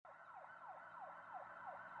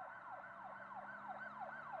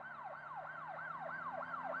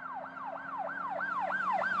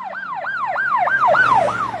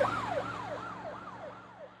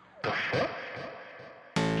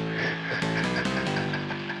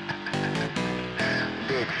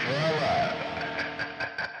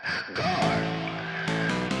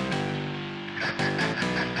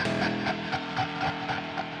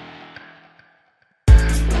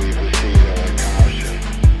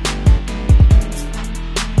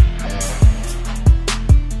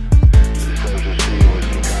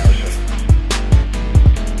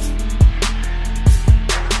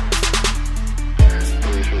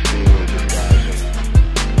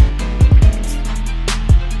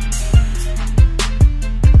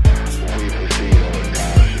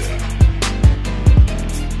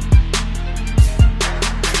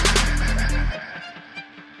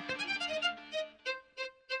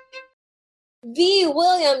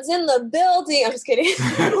Williams in the building. I'm just kidding.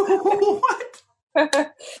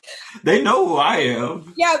 What? They know who I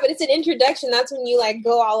am. Yeah, but it's an introduction. That's when you like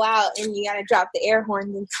go all out and you gotta drop the air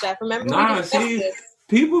horns and stuff. Remember? Nah, see,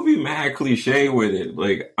 people be mad cliche with it.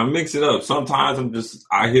 Like, I mix it up. Sometimes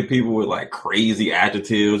I hit people with like crazy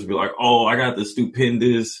adjectives. Be like, oh, I got the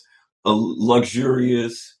stupendous,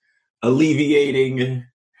 luxurious, alleviating,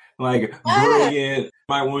 like brilliant.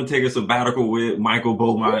 Might want to take a sabbatical with Michal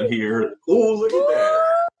Beaumont here. Oh, look at that.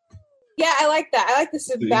 Yeah, I like that. I like the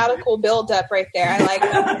sabbatical build-up right there. I like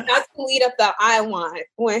that. That's the lead up that I want.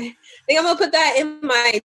 I think I'm going to put that in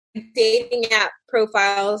my dating app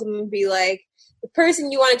profiles. I'm going to be like, the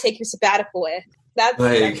person you want to take your sabbatical with. That's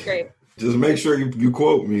great. Just make sure you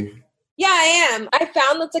quote me. Yeah, I am. I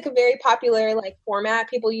found that's like a very popular like format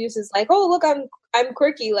people use is like, oh, look, I'm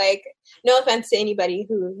quirky. Like, no offense to anybody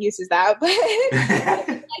who uses that, but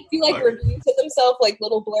like do like reviews of themselves, like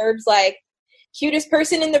little blurbs, like cutest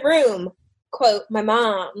person in the room, quote my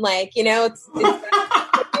mom. Like, you know, it's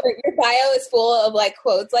your bio is full of like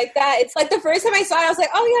quotes like that. It's like the first time I saw it, I was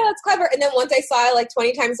like, oh yeah, that's clever. And then once I saw it like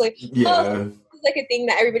 20 times, like, oh, it's like a thing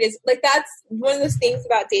that everybody's like. That's one of those things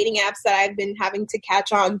about dating apps that I've been having to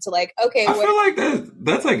catch on to. Like, okay, I feel like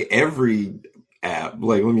that's like every app.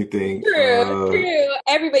 Like, let me think. True.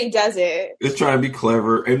 Everybody does it. It's trying to be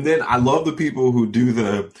clever, and then I love the people who do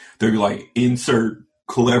they're like insert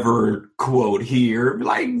clever quote here.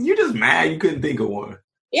 Like, you're just mad you couldn't think of one.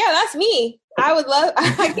 Yeah, that's me. I would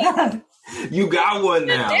love. You got one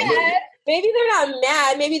now. Maybe they're not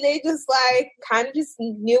mad. Maybe they just like kind of just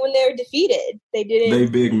knew when they were defeated. They didn't. They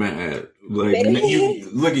big mad.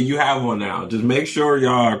 Like, you have one now. Just make sure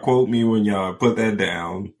y'all quote me when y'all put that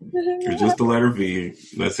down. It's just the letter V.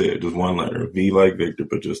 That's it. Just one letter. V like Victor,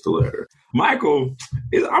 but just the letter. Michal,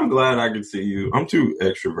 I'm glad I could see you. I'm too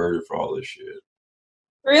extroverted for all this shit.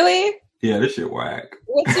 Really? Yeah, this shit whack.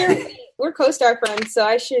 We're co-star friends, so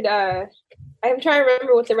I should. I'm trying to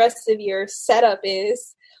remember what the rest of your setup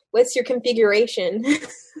is. What's your configuration?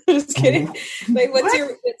 Just kidding. Like, what's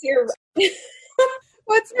your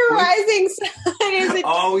rising sign? Is it?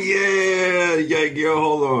 Oh yeah.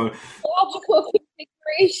 Hold on. Logical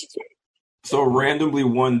configuration. So randomly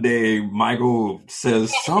one day, Michal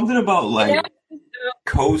says something about like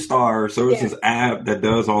co-star. So it's this app that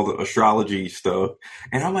does all the astrology stuff,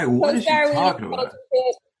 and I'm like, what is she talking about?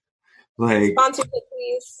 Like, sponsorship,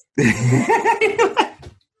 please.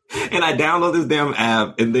 And I download this damn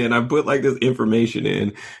app, and then I put like this information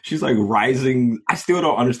in. She's like rising. I still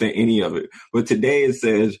don't understand any of it. But today it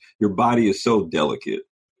says your body is so delicate.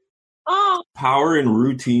 Oh. Power and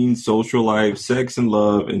routine, social life, sex and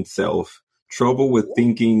love and self, trouble with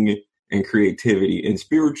thinking and creativity and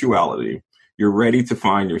spirituality. You're ready to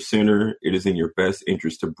find your center. It is in your best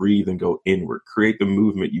interest to breathe and go inward. Create the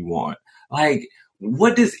movement you want. Like,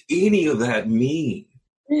 what does any of that mean?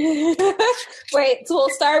 Wait, so we'll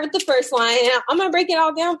start with the first line, and I'm gonna break it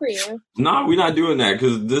all down for you. No, we're not doing that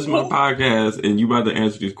because this is my podcast, and you about to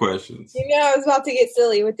answer these questions. You know, I was about to get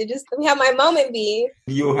silly with it. Just let me have my moment be.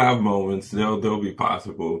 You'll have moments; they'll be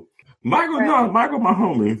possible. Michal, Michal, my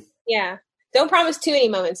homie. Yeah, don't promise too many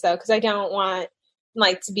moments though, because I don't want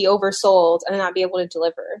like to be oversold and not be able to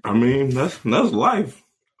deliver. I mean, that's life.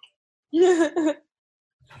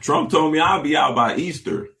 Trump told me I'll be out by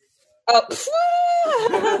Easter. Oh.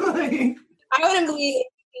 I wouldn't believe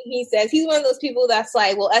he says. He's one of those people that's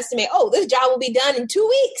like, will estimate, this job will be done in 2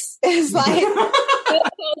 weeks. It's like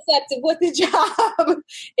the concept of what the job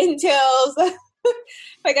entails.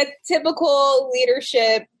 Like a typical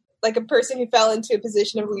leadership, like a person who fell into a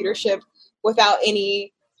position of leadership without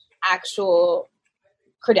any actual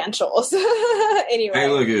credentials. Anyway. Hey,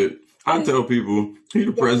 look, I tell people, he's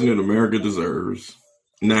the president America deserves.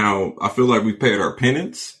 Now, I feel like we paid our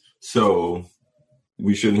penance, so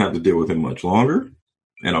we shouldn't have to deal with him much longer.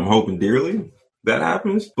 And I'm hoping dearly that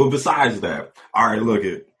happens. But besides that, all right, look,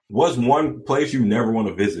 what's one place you never want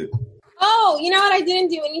to visit? Oh, you know what? I didn't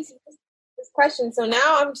do any this question. So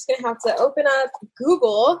now I'm just going to have to open up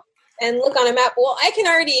Google and look on a map. Well, I can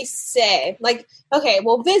already say, like, okay,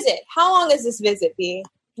 well, visit. How long is this visit be?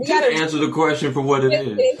 You got to answer the question for what it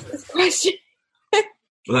is. This question.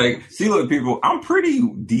 Like, see, look, people, I'm pretty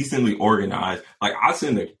decently organized. Like, I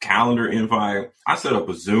send a calendar invite. I set up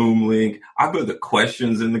a Zoom link. I put the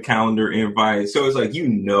questions in the calendar invite. So it's like,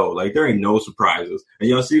 like, there ain't no surprises. And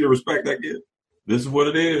y'all see the respect I get? This is what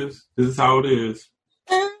it is. This is how it is.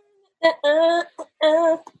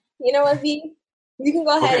 You know what, V? You can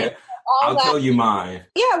go ahead. Okay. I'll tell you mine.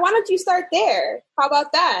 Yeah, why don't you start there? How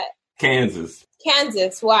about that? Kansas.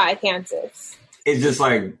 Kansas. Why Kansas? It's just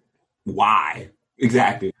like, why?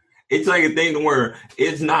 Exactly. it's like a thing where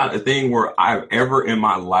it's not a thing where I've ever in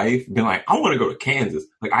my life been like, I want to go to Kansas.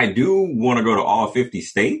 Like, I do want to go to all 50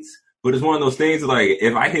 states, but it's one of those things like,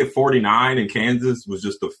 if I hit 49 and Kansas was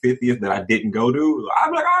just the 50th that I didn't go to,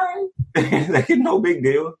 I'm like, all right, like, no big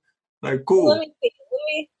deal. Like, cool. Let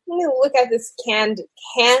me look at this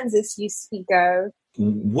Kansas you speak of.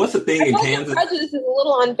 What's the thing in Kansas? Prejudice is a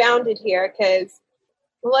little unfounded here because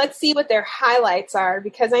let's see what their highlights are,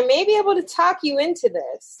 because I may be able to talk you into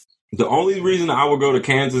this. The only reason I would go to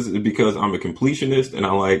Kansas is because I'm a completionist and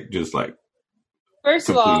I like just like First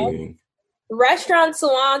completing. of all, restaurants,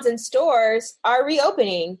 salons, and stores are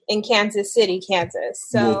reopening in Kansas City, Kansas.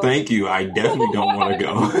 So, well, thank you. I definitely don't want to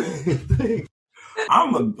go.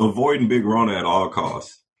 I'm avoiding Big Rona at all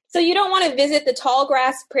costs. So you don't want to visit the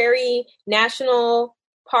Tallgrass Prairie National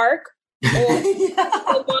Park or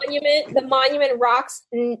the Monument Rocks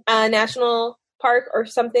National Park or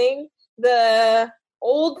something? The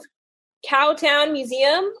old Kaution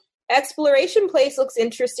Museum exploration place looks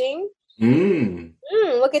interesting.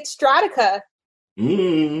 Look at Stratica.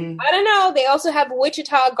 I don't know. They also have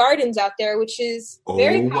Wichita Gardens out there, which is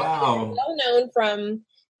very popular, well known from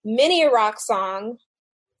many a rock song.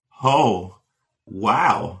 Oh,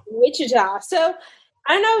 wow. Wichita. So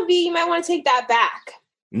I don't know, V, you might want to take that back.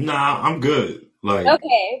 Nah, I'm good. Like,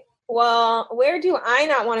 okay. Well, where do I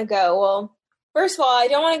not want to go? Well, first of all, I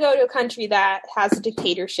don't want to go to a country that has a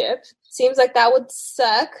dictatorship. Seems like that would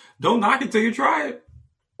suck. Don't knock it till you try it.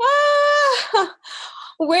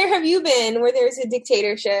 Where have you been where there's a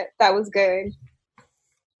dictatorship that was good?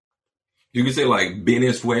 You could say like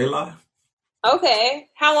Venezuela. Okay.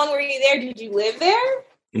 How long were you there? Did you live there?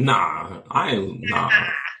 Nah.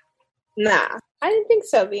 Nah. I didn't think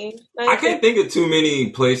so, B. I can't think of too many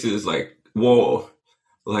places like, whoa.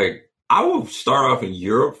 Like, I will start off in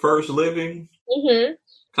Europe first living. Mm-hmm.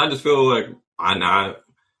 I just feel like I not.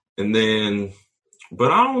 And then,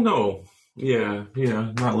 but I don't know. Yeah,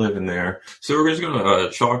 not living there. So we're just going to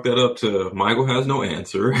chalk that up to Michael has no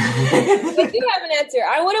answer. I do have an answer.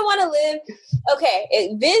 I wouldn't want to live.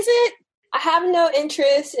 Okay, visit. I have no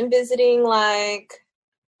interest in visiting, like,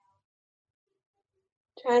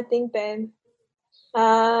 trying to think, babe.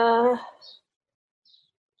 I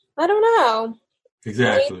don't know.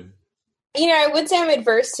 Exactly. I would say I'm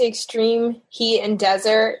adverse to extreme heat and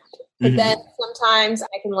desert, but then sometimes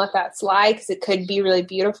I can let that slide because it could be really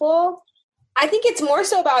beautiful. I think it's more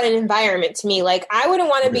so about an environment to me. Like, I wouldn't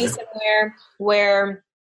want to be somewhere where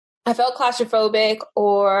I felt claustrophobic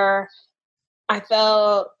or I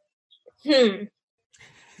felt, where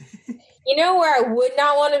I would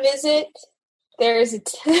not want to visit? There's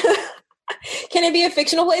can it be a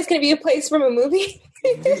fictional place? Can it be a place from a movie?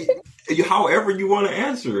 However you want to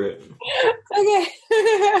answer it. Okay.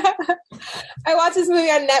 I watched this movie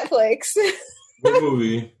on Netflix. What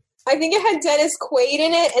movie? I think it had Dennis Quaid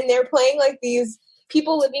in it, and they're playing like these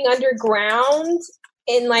people living underground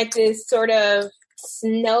in like this sort of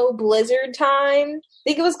snow blizzard time. I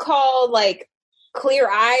think it was called like Clear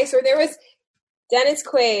Ice, or there was Dennis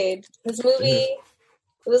Quaid. This movie,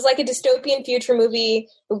 it was like a dystopian future movie.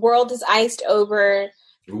 The world is iced over.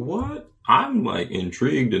 What? I'm like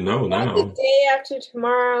intrigued to know now. The day after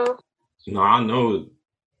tomorrow. No, I know.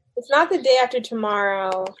 It's not the day after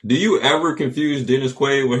tomorrow. Do you ever confuse Dennis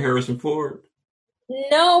Quaid with Harrison Ford?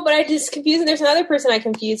 No, but I just confuse him. There's another person I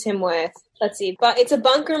confuse him with. Let's see. But it's a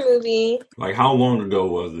bunker movie. Like, how long ago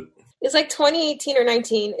was it? It's like 2018 or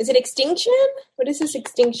 19. Is it Extinction? What is this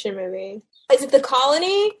Extinction movie? Is it The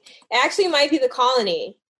Colony? It actually might be The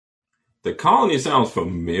Colony. The Colony sounds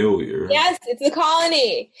familiar. Yes, it's The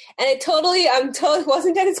Colony. And it totally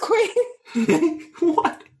wasn't Dennis Quaid.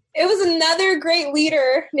 What? It was another great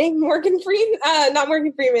leader named Morgan Freeman. Not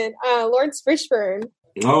Morgan Freeman. Lawrence Fishburne.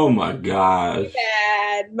 Oh my gosh.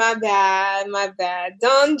 My bad.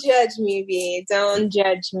 Don't judge me, V. Don't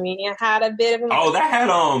judge me. I had a bit of that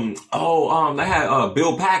had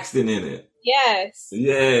Bill Paxton in it. Yes.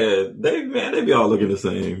 Yeah, they be all looking the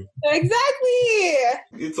same. Exactly.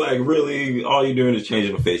 It's like really all you're doing is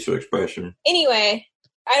changing the facial expression. Anyway,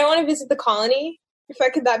 I don't want to visit The Colony.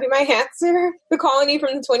 Could that be my answer? The Colony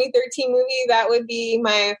from the 2013 movie, that would be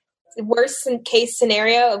my worst case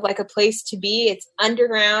scenario of like a place to be. It's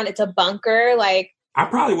underground. It's a bunker. Like, I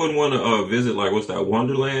probably wouldn't want to visit like what's that,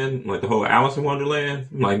 Wonderland, like the whole Alice in Wonderland.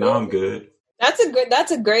 I'm like, no, I'm good.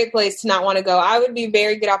 That's a great place to not want to go. I would be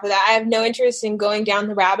very good off of that. I have no interest in going down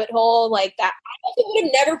the rabbit hole like that. I would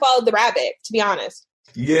have never followed the rabbit, to be honest.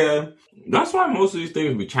 Yeah, that's why most of these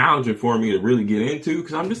things be challenging for me to really get into,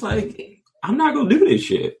 because I'm just like, I'm not gonna do this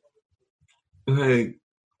shit. Like,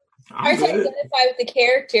 I identify with the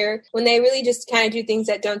character when they really just kind of do things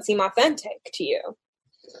that don't seem authentic to you.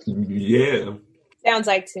 Yeah. Sounds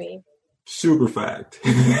like to me. Super fact.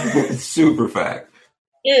 Super fact.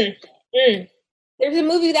 There's a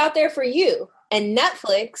movie out there for you. And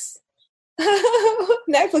Netflix's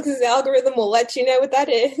algorithm will let you know what that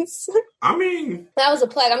is. I mean, that was a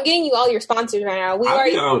plug. I'm getting you all your sponsors right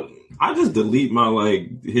now. I just delete my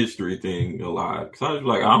like history thing a lot because I was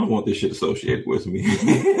like, I don't want this shit associated with me.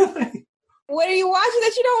 What are you watching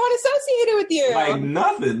that you don't want associated with you? Like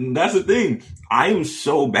nothing. That's the thing. I am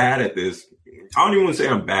so bad at this. I don't even want to say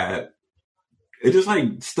I'm bad. It's just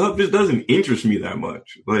like stuff just doesn't interest me that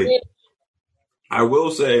much. Like I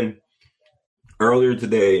will say earlier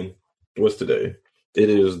today, what's today? It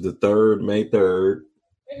is the 3rd, May 3rd.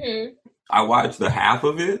 Mm-hmm. I watched the half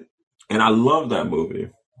of it and I love that movie.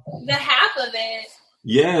 The half of it?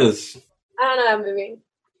 Yes. I don't know that movie.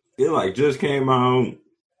 It like just came out.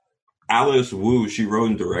 Alice Wu, she wrote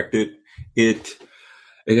and directed it.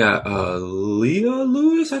 It got Leah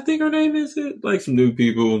Lewis, I think her name is it. Like some new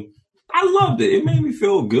people. I loved it. It made me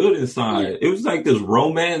feel good inside. It was like this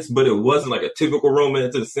romance, but it wasn't like a typical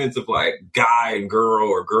romance in the sense of like guy and girl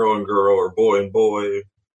or girl and girl or boy and boy.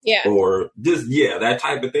 Yeah. Or just, that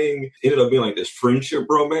type of thing. It ended up being like this friendship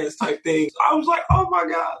romance type thing. I was like, oh my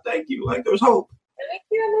God, thank you. Like there's hope. I like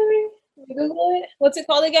that movie. Can you Google it? What's it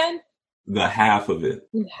called again? The half of it.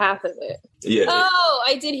 Half of it. Yeah. Oh,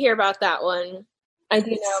 I did hear about that one. I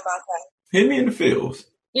do know about that. Hit me in the feels.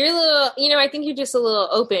 You're a little, I think you're just a little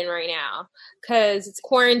open right now because it's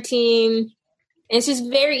quarantine. And it's just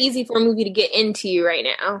very easy for a movie to get into you right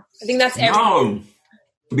now. I think that's everything. No,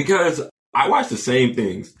 because I watch the same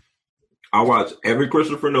things. I watch every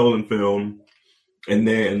Christopher Nolan film and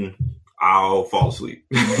then I'll fall asleep.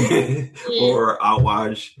 Or I'll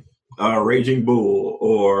watch Raging Bull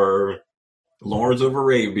or Lawrence of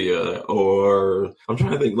Arabia, or I'm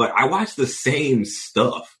trying to think. Like I watch the same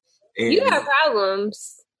stuff. And you have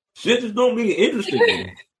problems. Shit just don't be interesting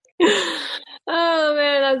me. Oh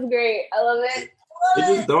man, that's great. I love it.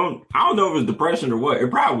 It just don't. I don't know if it's depression or what.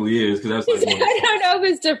 It probably is because that's. Like I don't know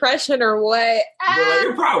if it's depression or what. But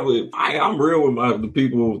like it probably. I'm real with the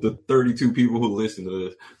people, the 32 people who listen to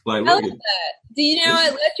this. Like, I love that. Do you know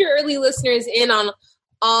what? Let your early listeners in on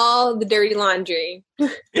all the dirty laundry.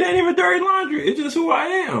 It ain't even dirty laundry. It's just who I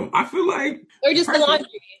am. I feel like. Or just the laundry.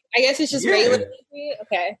 I guess it's just regular laundry.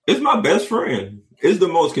 Okay. It's my best friend. It's the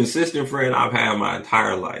most consistent friend I've had my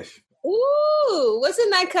entire life. Ooh, what's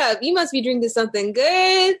in that cup? You must be drinking something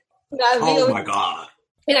good. Oh my God.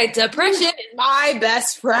 And like depression is my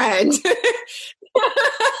best friend.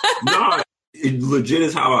 No, it legit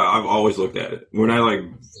is how I've always looked at it. When I like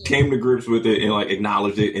came to grips with it and like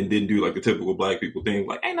acknowledged it and didn't do like the typical Black people thing,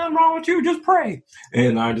 like ain't nothing wrong with you, just pray.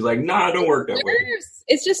 And I just like, nah, it don't work that way.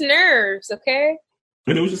 It's just nerves, okay?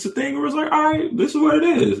 And it was just a thing where it was like, all right, this is what it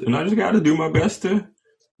is. And I just got to do my best to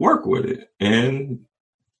work with it and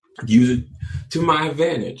use it to my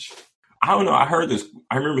advantage. I don't know. I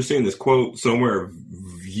remember seeing this quote somewhere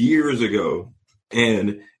years ago.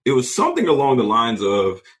 And it was something along the lines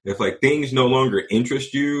of, if like things no longer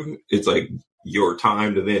interest you, it's like your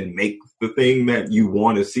time to then make the thing that you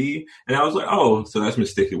want to see. And I was like, oh, so that's been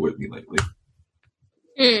sticking with me lately.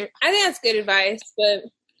 I think that's good advice, but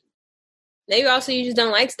maybe also you just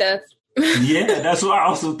don't like stuff. Yeah, that's what I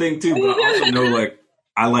also think too. But I also know like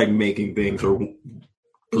I like making things or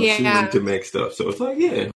pursuing to make stuff. So it's like,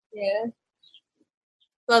 yeah.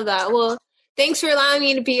 Love that. Well, thanks for allowing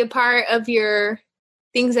me to be a part of your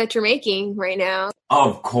things that you're making right now.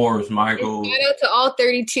 Of course, Michael. And shout out to all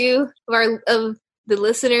 32 of the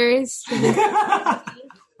listeners.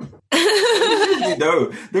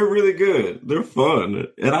 No, they're really good. They're fun.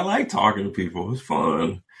 And I like talking to people. It's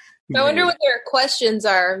fun. I wonder what their questions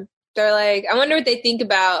are. They're like, I wonder what they think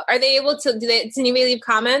about. Are they able to, does anybody leave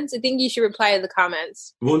comments? I think you should reply to the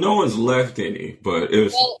comments. Well, no one's left any, but it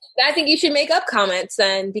was... Well, I think you should make up comments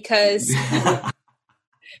then, because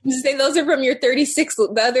just say those are from your 36,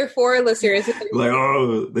 the other 4 listeners. Like,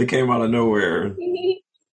 oh, they came out of nowhere.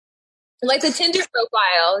 Like the Tinder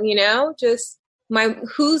profile, just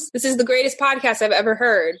this is the greatest podcast I've ever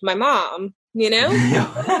heard. My mom,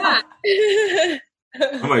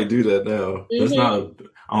 I might do that now. That's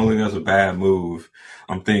I don't think that's a bad move.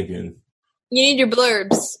 I'm thinking. You need your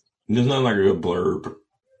blurbs. There's nothing like a good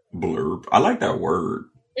blurb. I like that word.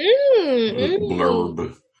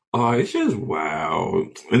 Blurb. It's just wow.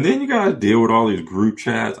 And then you gotta deal with all these group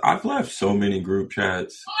chats. I've left so many group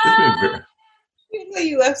chats.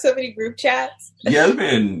 You left so many group chats? Yeah, it's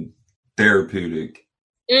been therapeutic.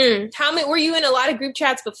 How many were you in a lot of group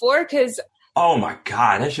chats before? Because oh my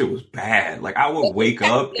God, that shit was bad. Like I would wake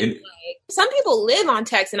up and some people live on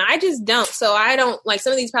text and I just don't. So I don't like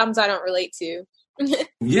some of these problems I don't relate to.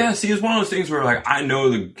 Yeah, see, it's one of those things where like I know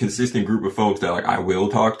the consistent group of folks that like I will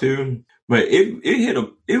talk to, but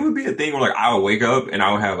it would be a thing where like I would wake up and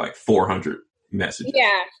I would have like 400 messages. Yeah.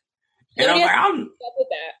 And Nobody I'm has like, to keep up with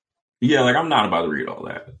that. yeah, like I'm not about to read all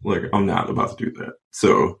that. Like I'm not about to do that.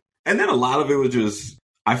 So, and then a lot of it was just,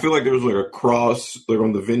 I feel like there was like a cross, like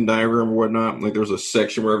on the Venn diagram or whatnot. Like there's a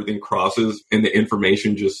section where everything crosses and the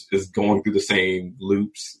information just is going through the same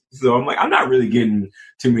loops. So I'm like, I'm not really getting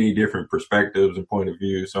too many different perspectives and point of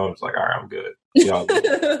view. So I'm just like, all right, I'm good.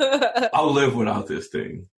 Yeah, I'll live without this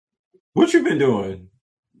thing. What you been doing?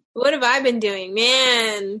 What have I been doing?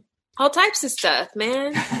 Man, all types of stuff,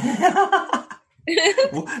 man.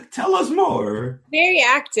 Well, tell us more. Very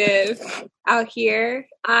active out here.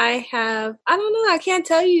 I don't know, I can't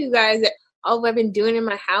tell you guys all I've been doing in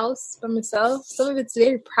my house by myself. Some of it's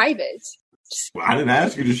very private. Well, I didn't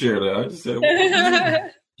ask you to share that. I just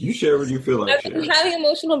said, you share what you feel like sharing. I'm having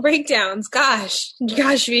emotional breakdowns. Gosh,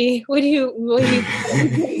 V, what are you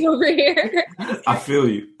doing over here? I feel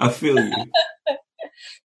you.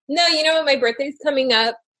 No, you know what? My birthday's coming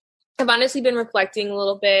up. I've honestly been reflecting a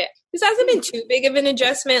little bit. This hasn't been too big of an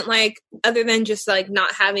adjustment, like other than just like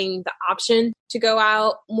not having the option to go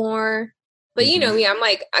out more. But you know me,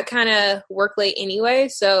 I kind of work late anyway,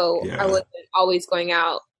 so I wasn't always going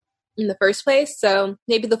out in the first place. So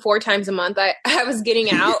maybe the 4 times a month I was getting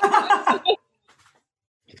out.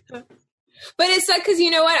 But it's like, because you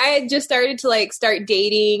know what? I had just started to like start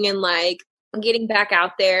dating and like getting back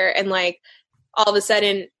out there, and like all of a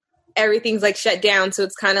sudden everything's like shut down. So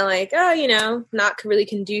it's kind of like, oh, you know, not really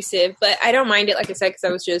conducive, but I don't mind it. Like I said, because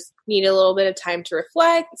I was just need a little bit of time to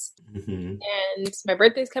reflect. And my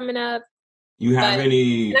birthday's coming up. You have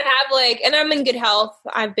any? And I have like, and I'm in good health.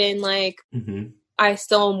 I've been like, I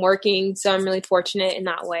still am working. So I'm really fortunate in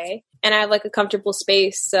that way. And I have like a comfortable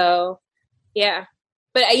space. So yeah.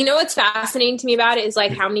 But you know, what's fascinating to me about it is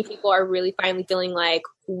like how many people are really finally feeling like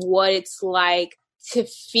what it's like to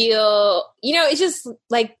feel, you know, it's just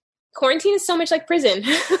like, quarantine is so much like prison.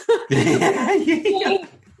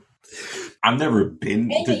 I've never been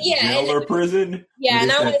to jail or prison. Yeah, and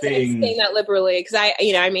I want to say that liberally because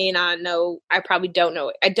I may not know. I probably don't know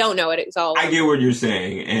it. I don't know it. It's all. I get what you're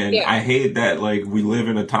saying, and I hate that like we live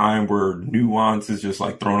in a time where nuance is just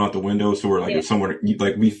like thrown out the window. So we're like, if someone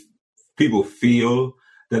like people feel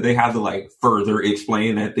that they have to like further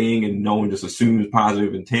explain that thing, and no one just assumes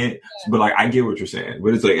positive intent. But like, I get what you're saying.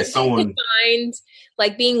 But it's like, as someone find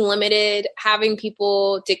like being limited, having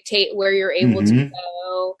people dictate where you're able to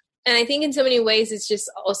go, and I think in so many ways, it's just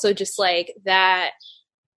also just like that.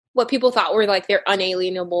 What people thought were like their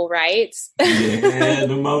unalienable rights. Yeah,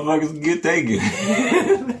 the motherfuckers get taken.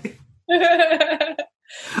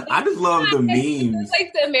 I just love the memes.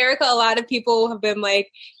 Like the America, a lot of people have been like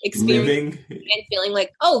experiencing and feeling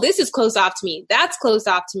like, oh, this is closed off to me. That's closed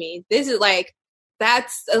off to me. This is like,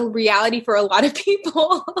 that's a reality for a lot of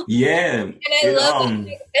people. Yeah. And I love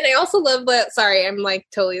and I also love that. Sorry, I'm like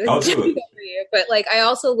totally like, for you, but like I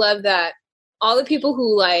also love that all the people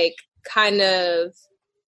who like kind of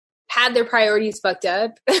had their priorities fucked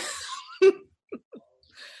up.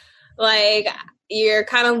 Like you're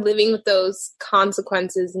kind of living with those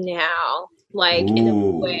consequences now, like in a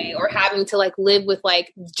way, or having to like live with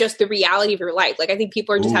like just the reality of your life. Like I think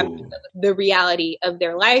people are just having to live with the reality of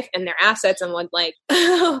their life and their assets and what like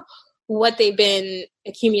what they've been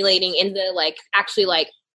accumulating in the like actually like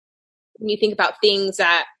when you think about things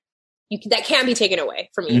that that can be taken away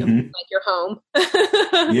from you, like your home.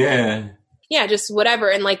 Yeah, just whatever,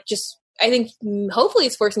 and like just. I think hopefully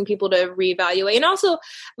it's forcing people to reevaluate. And also,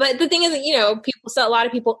 but the thing is that, you know, a lot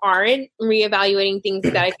of people aren't reevaluating things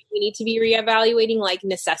that I think we need to be reevaluating, like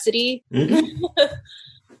necessity.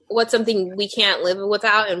 What's something we can't live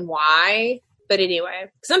without and why. But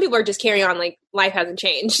anyway, some people are just carrying on like life hasn't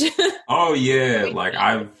changed. Oh, yeah. Like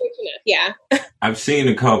I've seen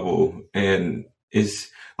a couple, and it's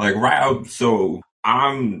like right out. So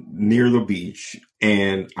I'm near the beach,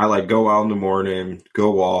 and I like go out in the morning,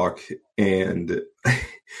 go walk, and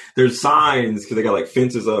there's signs because they got like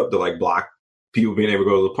fences up to like block people being able to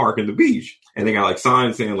go to the park and the beach. And they got like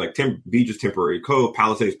signs saying like beach is temporary closed,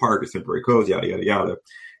 Palisades Park is temporary closed, yada, yada, yada.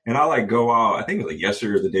 And I like go out, I think it was like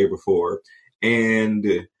yesterday or the day before, and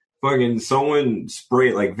fucking someone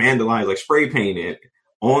vandalized, like spray painted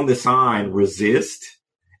on the sign, resist.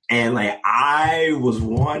 And like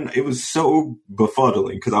it was so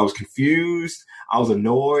befuddling because I was confused, I was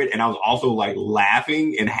annoyed, and I was also like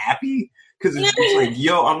laughing and happy because it's just like,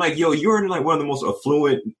 you're in like one of the most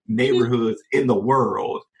affluent neighborhoods in the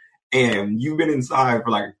world, and you've been inside for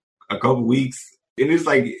like a couple weeks, And it's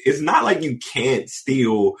like, it's not like you can't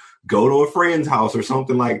still go to a friend's house or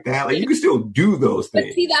something like that. Like, you can still do those things.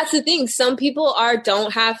 But see, that's the thing. Some people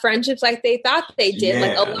don't have friendships like they thought they did. Yeah.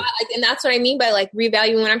 Like a lot, like, and that's what I mean by like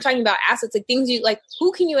revaluing when I'm talking about assets, like things you like,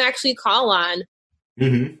 who can you actually call on?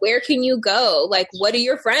 Mm-hmm. Where can you go? Like, what do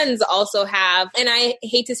your friends also have? And I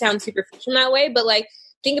hate to sound superficial in that way, but like,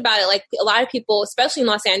 think about it. Like a lot of people, especially in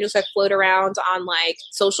Los Angeles, like float around on like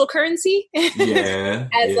social currency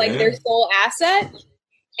as like their sole asset,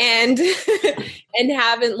 and and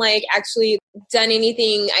haven't like actually done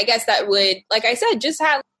anything. I guess that would, like I said, just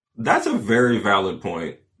have. That's a very valid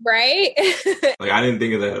point, right? Like I didn't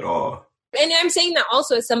think of that at all. And I'm saying that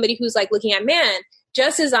also as somebody who's like looking at, man,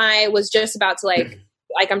 just as I was just about to like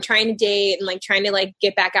I'm trying to date and like trying to like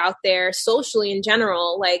get back out there socially in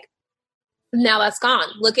general, like. Now that's gone.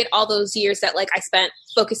 Look at all those years that like I spent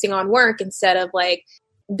focusing on work instead of like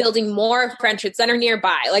building more friendships that are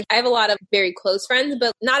nearby. Like I have a lot of very close friends,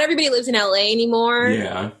 but not everybody lives in LA anymore.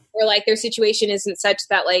 Yeah. Or like their situation isn't such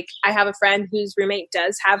that like I have a friend whose roommate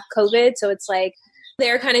does have COVID. So it's like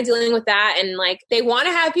they're kind of dealing with that and like they want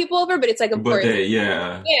to have people over, but it's like important.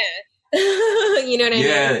 Yeah. You know what I mean?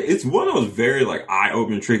 Yeah, it's one of those very like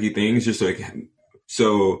eye-opening, tricky things. Just like,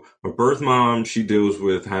 so my birth mom, she deals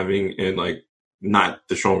with having and like not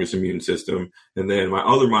the strongest immune system. And then my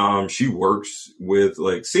other mom, she works with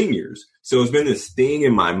like seniors. So it's been this thing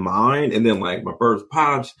in my mind. And then like my birth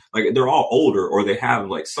pops, like they're all older or they have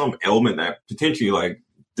like some ailment that potentially like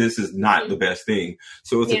this is not the best thing.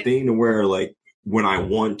 So it's a thing to where like when I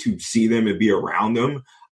want to see them and be around them,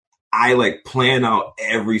 I like plan out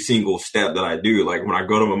every single step that I do. Like when I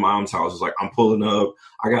go to my mom's house, it's like I'm pulling up.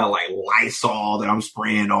 I got like Lysol that I'm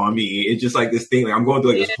spraying on me. It's just like this thing. Like I'm going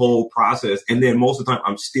through like this whole process. And then most of the time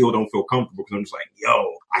I'm still don't feel comfortable because I'm just like,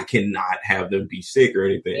 yo, I cannot have them be sick or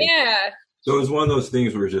anything. Yeah. So it's one of those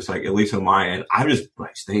things where it's just like, at least on my end, I just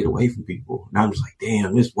like stayed away from people. And I'm just like,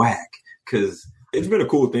 damn, this whack. Cause it's been a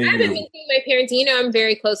cool thing. I haven't been seeing my parents. You know, I'm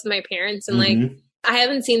very close to my parents and like, I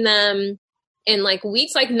haven't seen them in like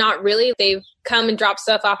weeks, like not really. They've come and dropped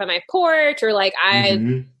stuff off at my porch or like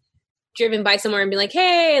I've driven by somewhere and be like,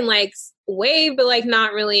 hey, and like wave, but like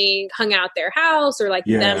not really hung out their house or like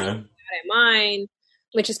them at mine,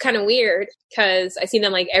 which is kind of weird because I see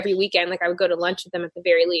them like every weekend. Like I would go to lunch with them at the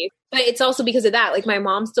very least. But it's also because of that. Like my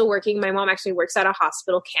mom's still working. My mom actually works at a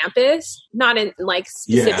hospital campus, not in like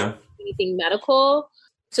specific anything medical.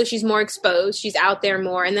 So she's more exposed. She's out there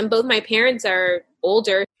more. And then both my parents are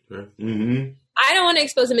older. I don't want to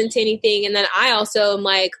expose them into anything. And then I also am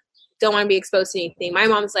like, don't want to be exposed to anything. My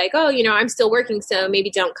mom's like, oh, you know, I'm still working, so maybe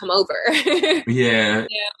don't come over.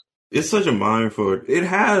 It's such a mindful. It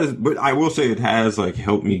has, but I will say it has like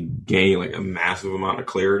helped me gain like a massive amount of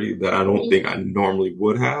clarity that I don't think I normally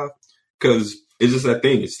would have. Because it's just that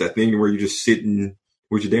thing. It's that thing where you're just sitting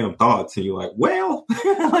with your damn thoughts and you're like, well,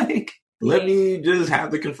 like, let me just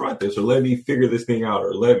have to confront this or let me figure this thing out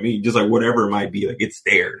or let me just like whatever it might be. Like it's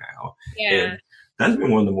there now. And that's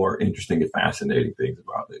been one of the more interesting and fascinating things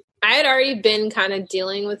about it. I had already been kind of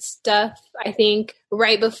dealing with stuff, I think,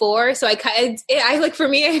 right before. So I like, for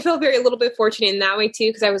me, I feel very a little bit fortunate in that way too,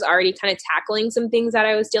 because I was already kind of tackling some things that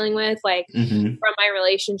I was dealing with, like from my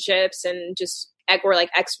relationships and just, or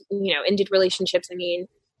like ended relationships, I mean.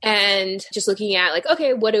 And just looking at like,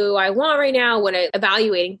 okay, what do I want right now?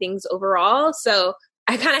 Evaluating things overall. So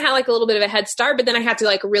I kind of had like a little bit of a head start, but then I had to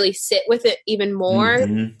like really sit with it even more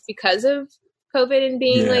because of COVID and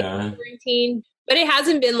being like quarantine. But it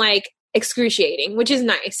hasn't been like excruciating, which is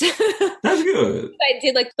nice. That's good. I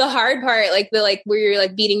did like the hard part, like the like where you're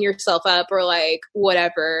like beating yourself up or like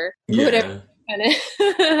whatever kind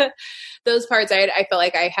of those parts. I felt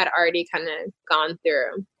like I had already kind of gone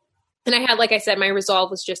through. And I had, like I said, my resolve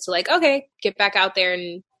was just to like, okay, get back out there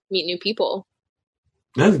and meet new people.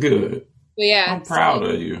 That's good. But yeah. I'm proud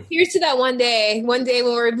of you. Here's to that one day when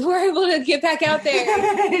we're able to get back out there.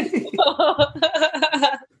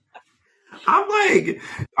 I'm like,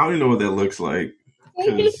 I don't even know what that looks like.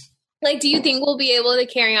 Like, do you think we'll be able to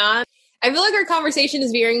carry on? I feel like our conversation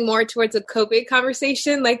is veering more towards a COVID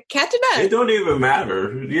conversation. Like, catch it up. It don't even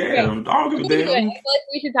matter. Yeah, I'm talking to them. I feel like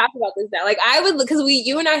we should talk about this now. Like, I would, because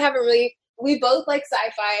you and I haven't really, we both like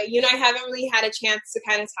sci-fi. You and I haven't really had a chance to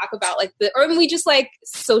kind of talk about like or we just like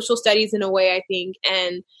social studies in a way, I think,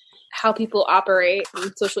 and how people operate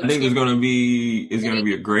in social. I think it's going to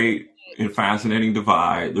be a great and fascinating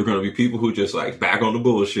divide. There are going to be people who just like back on the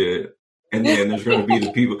bullshit. And then there's going to be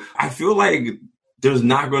the people. I feel like there's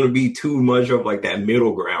not going to be too much of like that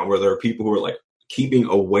middle ground where there are people who are like keeping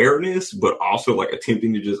awareness, but also like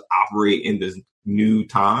attempting to just operate in this new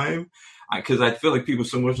time. Because I feel like people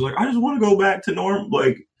so much like, I just want to go back to normal.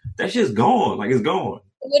 Like, that shit's gone. Like, it's gone.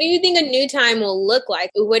 What do you think a new time will look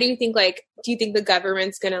like? What do you think, like, do you think the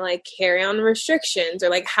government's going to, like, carry on restrictions? Or,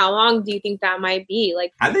 like, how long do you think that might be?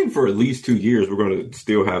 Like, I think for at least 2 years, we're going to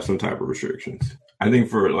still have some type of restrictions. I think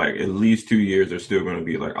for, like, at least 2 years, there's still going to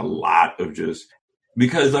be, like, a lot of just,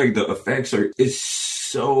 because, like, the effects it's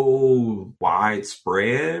so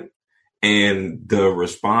widespread. And the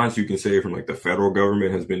response, you can say, from, like, the federal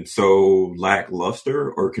government has been so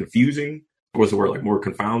lackluster or confusing. What's the word? Like, more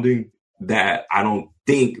confounding, that I don't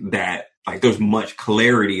think that, like, there's much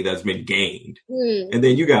clarity that's been gained. And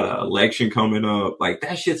then you got an election coming up. Like,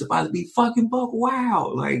 that shit's about to be fucking buck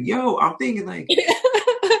wild. Like, yo, I'm thinking, like,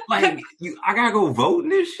 like, I gotta go vote in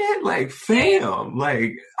this shit? Like, fam,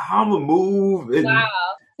 like, I'm gonna move. And... Wow.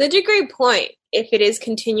 Such a great point. If it is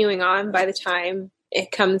continuing on by the time it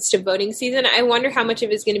comes to voting season, I wonder how much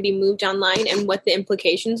of it is going to be moved online and what the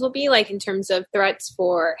implications will be, like, in terms of threats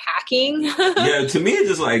for hacking. Yeah, to me, it's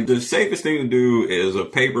just like the safest thing to do is a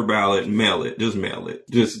paper ballot, mail it. Just mail it.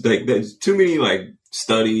 Just, like, there's too many, like,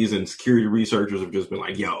 studies and security researchers have just been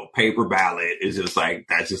like, yo, paper ballot is just like,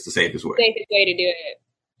 that's just the safest way. Safest way to do it.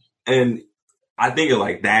 And I think of,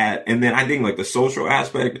 like, that. And then I think, like, the social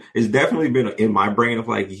aspect has definitely been in my brain of,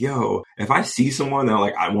 like, yo, if I see someone that,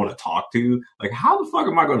 like, I want to talk to, like, how the fuck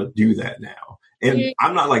am I going to do that now? And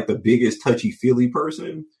I'm not, like, the biggest touchy-feely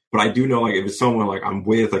person, but I do know, like, if it's someone, like, I'm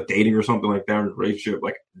with, like, dating or something like that in a relationship,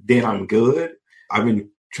 like, then I'm good. I've been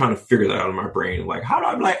trying to figure that out in my brain. Like, how do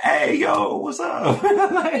I be like, hey, yo, what's up?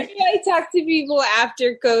 Like, I talk to people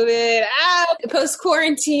after COVID,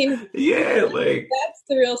 post-quarantine. Yeah, like, that's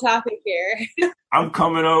the real topic here. I'm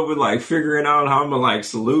coming up with, like, figuring out how I'm gonna, like,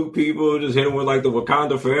 salute people, just hit them with, like, the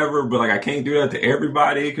Wakanda forever, but, like, I can't do that to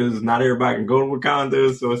everybody because not everybody can go to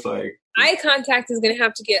Wakanda, so it's like... Eye contact is going to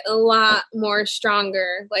have to get a lot more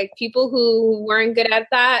stronger. Like, people who weren't good at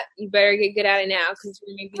that, you better get good at it now because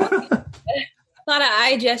we're making a lot of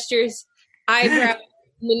eye gestures, eyebrow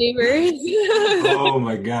maneuvers. Oh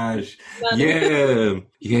my gosh. Yeah.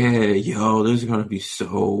 Yo, this is going to be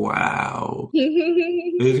so wild.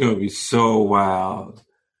 This is going to be so wild.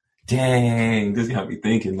 Dang, this got me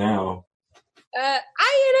thinking now. I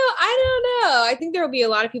don't know. I think there will be a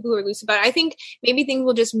lot of people who are loose about it. I think maybe things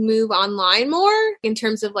will just move online more in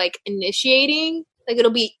terms of, like, initiating. Like,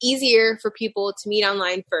 it'll be easier for people to meet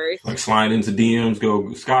online first. Like, slide into DMs,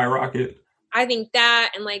 go skyrocket. I think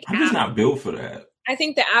that, and, like, I'm just not built for that. I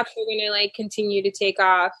think the apps are going to, like, continue to take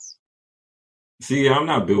off. See, I'm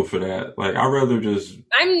not built for that. Like, I'd rather just...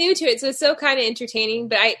 I'm new to it, so it's so kind of entertaining,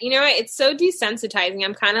 but it's so desensitizing.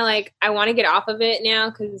 I'm kind of like, I want to get off of it now,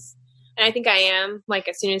 because, and I think I am, like,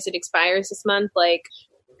 as soon as it expires this month, like,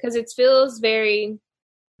 because it feels very...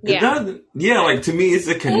 Yeah, like, to me, it's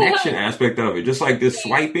the connection aspect of it. Just like this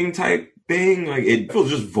swiping type thing, like, it feels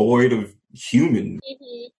just void of human.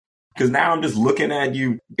 Mm-hmm. Because now I'm just looking at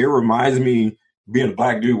you. It reminds me being a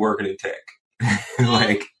black dude working in tech.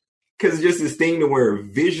 Like, because it's just this thing to where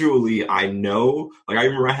visually I know. Like, I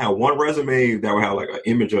remember I had one resume that would have, like, an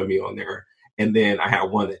image of me on there. And then I had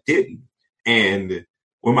one that didn't. And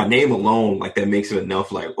with my name alone, like, that makes it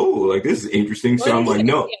enough, like, oh, like, this is interesting. So I'm like,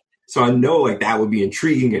 no. So I know, like, that would be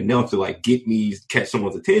intriguing enough to, like, catch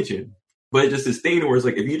someone's attention. But it's just this thing where it's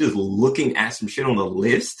like, if you're just looking at some shit on the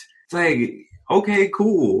list, it's like, okay,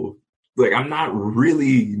 cool. Like, I'm not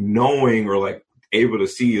really knowing or, like, able to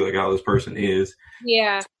see, like, how this person is.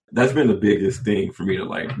 Yeah. That's been the biggest thing for me to,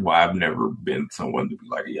 like, why I've never been someone to be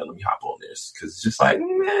like, yeah, let me hop on this. Because it's just like,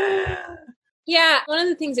 meh. Yeah. One of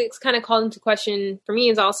the things that's kind of called into question for me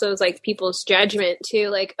is also, like, people's judgment, too.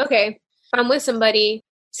 Like, okay, if I'm with somebody,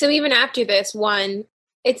 so even after this one,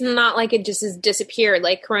 it's not like it just has disappeared.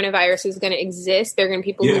 Like, coronavirus is going to exist. There are going to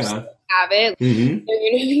be people who still have it. Mm-hmm. There are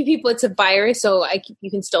going to be people, it's a virus, so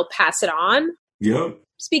you can still pass it on. Yep.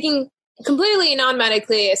 Speaking completely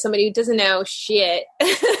non-medically as somebody who doesn't know shit.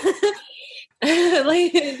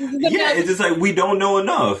 It's just like, we don't know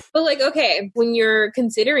enough. But, like, okay, when you're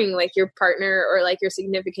considering, like, your partner or, like, your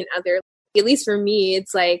significant other, at least for me,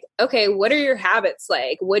 it's like, okay, what are your habits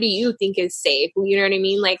like? What do you think is safe? You know what I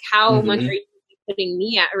mean? Like, how much are you putting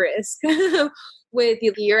me at risk with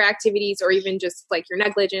your activities, or even just, like, your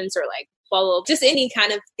negligence, or, like, just any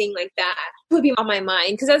kind of thing like that would be on my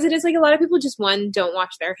mind. Because as it is, like, a lot of people just, don't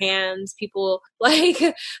wash their hands. People, like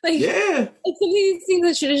yeah, like, some of these things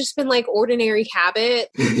that should have just been, like, ordinary habit.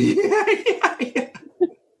 yeah.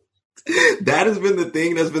 That has been the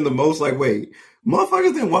thing that's been the most like, wait,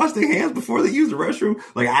 motherfuckers didn't wash their hands before they use the restroom?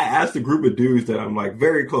 Like, I asked a group of dudes that I'm like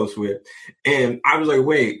very close with, and I was like,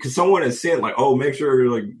 wait, because someone had said like, oh, make sure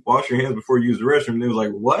like wash your hands before you use the restroom. And they was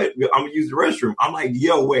like, what? I'm gonna use the restroom. I'm like,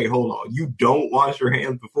 yo, wait, hold on, you don't wash your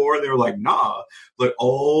hands before? And they were like, nah. Like,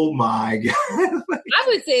 oh my god. Like, I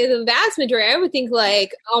would say the vast majority. I would think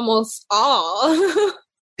like almost all.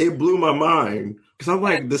 It blew my mind. Because I'm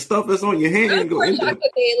like, the stuff that's on your hand ain't go into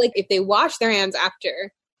it. Like if they wash their hands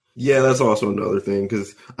after. Yeah, that's also another thing.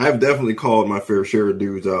 Because I've definitely called my fair share of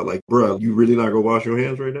dudes out. Like, bro, you really not going to wash your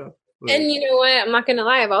hands right now? Like, and you know what? I'm not going to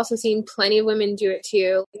lie. I've also seen plenty of women do it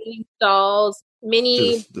too. Many stalls,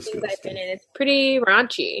 many things I've been in. It's pretty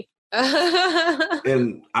raunchy.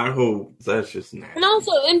 And I hope that's just nasty. And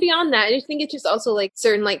also, and beyond that, I just think it's just also like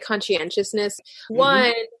certain like conscientiousness.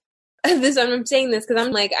 One, I'm saying this because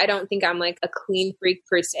I'm like, I don't think I'm like a clean freak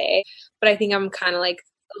per se, but I think I'm kind of like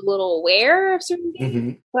a little aware of certain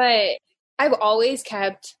things. But I've always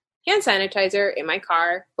kept hand sanitizer in my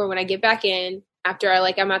car for when I get back in after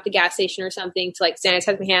I'm at the gas station or something to like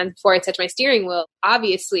sanitize my hands before I touch my steering wheel.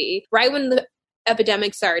 Obviously, right when the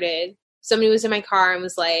epidemic started, somebody was in my car and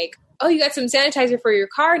was like, oh, you got some sanitizer for your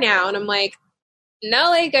car now. And I'm like, no,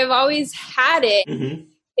 like I've always had it.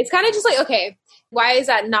 It's kind of just like, okay, why is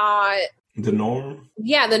that not the norm?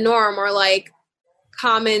 Yeah, the norm or like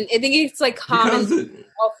common. I think it's like common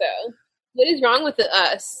also. What is wrong with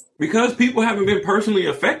us? Because people haven't been personally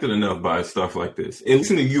affected enough by stuff like this. At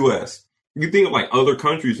least in the U.S. You think of like other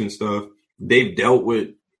countries and stuff, they've dealt with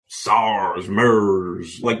SARS,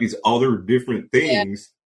 MERS, like these other different things.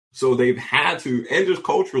 Yeah. So they've had to, and just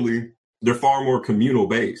culturally, they're far more communal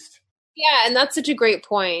based. Yeah, and that's such a great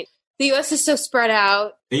point. The U.S. is so spread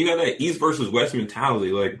out. And you got that East versus West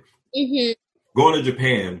mentality. Like, going to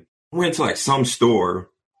Japan, I went to like some store,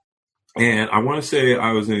 and I want to say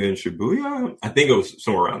I was in Shibuya. I think it was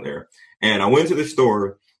somewhere around there. And I went to the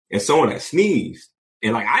store, and someone had sneezed.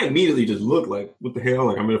 And like, I immediately just looked like, what the hell?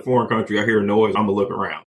 Like, I'm in a foreign country. I hear a noise. I'm going to look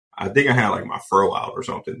around. I think I had like my fro out or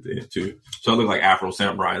something then too. So I looked like Afro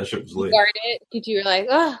Samurai. That shit was lit. Did you were like,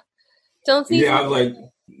 oh, don't see? Yeah, I was like,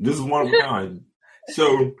 this is one of a kind.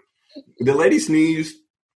 So the lady sneezed.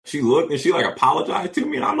 She looked and she like apologized to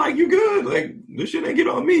me. And I'm like, you good? Like, this shit ain't get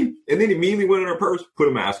on me. And then immediately went in her purse, put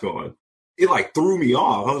a mask on. It like threw me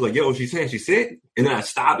off. I was like, yo, she's saying she's sick. And then I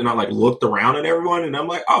stopped and I like looked around at everyone and I'm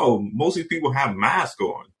like, oh, most of these people have masks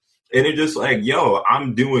on. And it's just like, yo,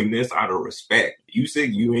 I'm doing this out of respect. You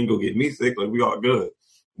sick, you ain't gonna get me sick. Like, we all good.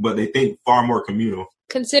 But they think far more communal.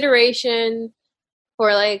 Consideration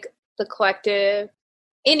for like the collective.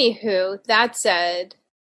 Anywho, that said,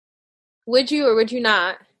 would you or would you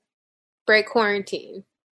not break quarantine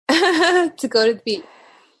to go to the beach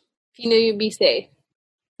if you knew you'd be safe?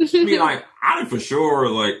 I mean, like, I for sure,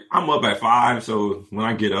 like, I'm up at 5, so when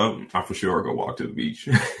I get up, I for sure go walk to the beach.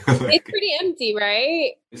 Like, it's pretty empty,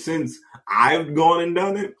 right? Since I've gone and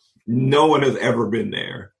done it, no one has ever been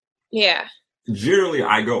there. Yeah. Generally,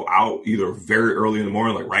 I go out either very early in the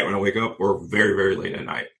morning, like right when I wake up, or very, very late at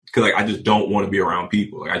night. Because, like, I just don't want to be around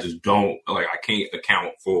people. Like, I just don't, like, I can't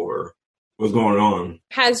account for what's going on.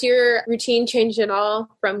 Has your routine changed at all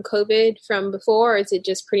from COVID from before, or is it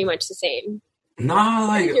just pretty much the same? Nah,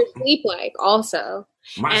 like, what's your sleep like also?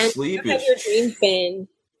 My sleep is. What have your dreams been?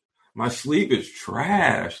 My sleep is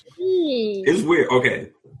trash. It's weird. Okay,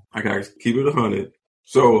 I gotta keep it 100.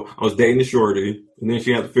 So I was dating a shorty, and then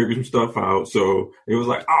she had to figure some stuff out. So it was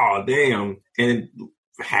like, oh damn, and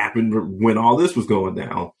it happened when all this was going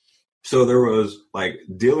down. So there was like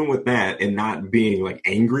dealing with that and not being like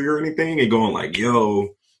angry or anything, and going like,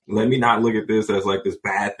 yo, let me not look at this as like this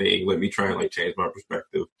bad thing. Let me try and like change my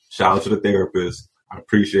perspective. Shout out to the therapist. I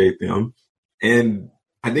appreciate them. And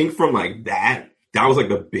I think from like that was like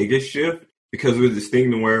the biggest shift, because it was this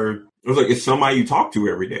thing where it was like, it's somebody you talk to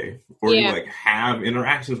every day or you like have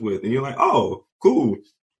interactions with, and you're like, oh, cool.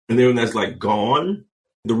 And then when that's like gone,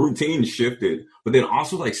 the routine shifted. But then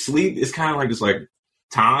also like sleep is kind of like this like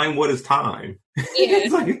time. What is time?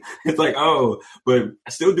 Yeah. it's like, oh, but I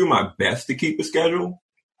still do my best to keep a schedule.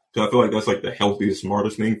 So I feel like that's like the healthiest,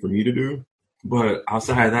 smartest thing for me to do. But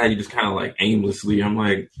outside of that, you just kind of like aimlessly, I'm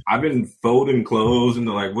like, I've been folding clothes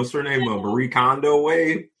into like, what's her name? Marie Kondo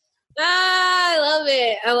way. Ah, I love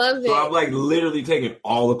it. I love it. So I'm like literally taking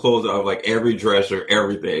all the clothes out of like every dresser,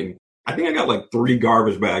 everything. I think I got like 3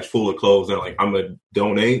 garbage bags full of clothes that like I'm going to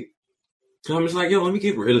donate. So I'm just like, yo, let me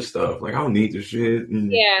get rid of stuff. Like, I don't need this shit.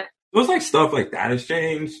 And yeah. It was like stuff like that has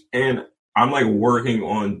changed. And I'm like working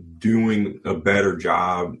on doing a better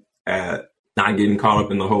job at not getting caught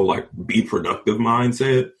up in the whole like be productive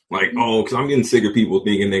mindset. Like, oh, because I'm getting sick of people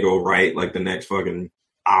thinking they go write like the next fucking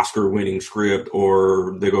Oscar-winning script,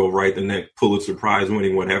 or they go write the next Pulitzer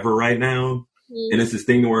Prize-winning whatever right now. Mm-hmm. And it's this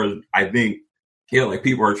thing where I think, like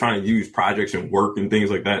people are trying to use projects and work and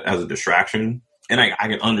things like that as a distraction. And I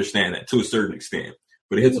can understand that to a certain extent.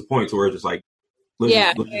 But it hits a point to where it's just like, let's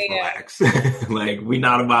just relax. Like, we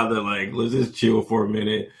not about to, like, let's just chill for a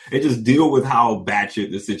minute and just deal with how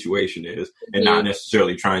batshit the situation is, and not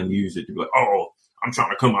necessarily try and use it to be like, oh, I'm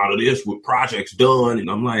trying to come out of this with projects done.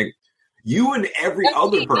 And I'm like, you and every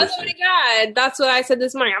other person. Oh my God. That's what I said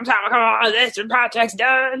this morning. I'm trying to come out of this with projects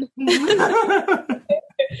done.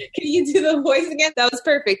 Can you do the voice again? That was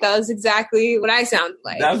perfect. That was exactly what I sound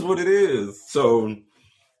like. That's what it is. So,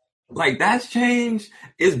 like, that's changed.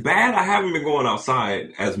 It's bad I haven't been going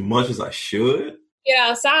outside as much as I should. Get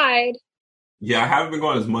outside. Yeah, I haven't been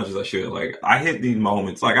going as much as I should. Like, I hit these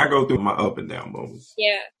moments. Like, I go through my up and down moments.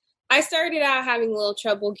 Yeah. I started out having a little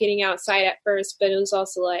trouble getting outside at first, but it was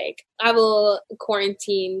also like, I have a little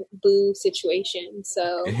quarantine boo situation.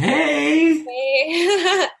 So, hey.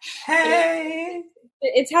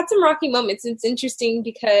 It's had some rocky moments. It's interesting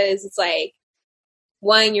because it's like,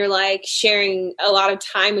 one, you're like sharing a lot of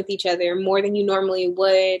time with each other more than you normally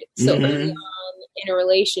would so early on in a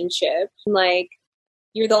relationship. Like,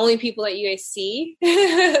 you're the only people that you guys see.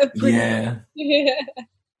 Yeah.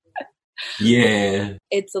 Yeah.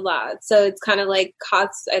 It's a lot. So it's kind of like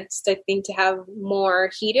caused us, I think, to have more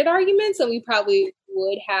heated arguments than we probably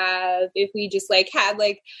would have if we just like had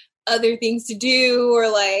like other things to do, or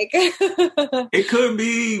like it could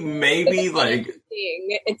be maybe like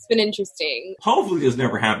it's been interesting. Hopefully this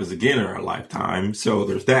never happens again in our lifetime. So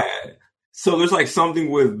there's that. So there's like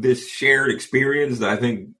something with this shared experience that I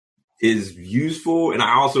think is useful, and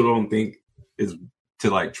I also don't think is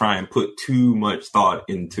to like try and put too much thought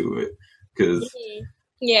into it, because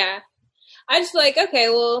yeah, I just like, okay,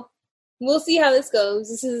 well, we'll see how this goes.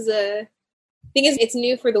 This is it's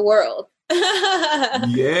new for the world.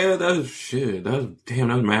 Yeah, that's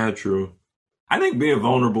mad true. I think being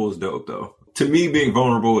vulnerable is dope, though. To me, being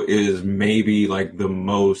vulnerable is maybe like the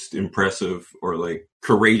most impressive or like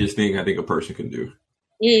courageous thing I think a person can do.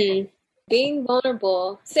 Being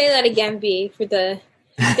vulnerable. Say that again, B, for the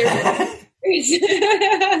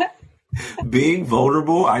Being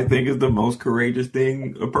vulnerable, I think, is the most courageous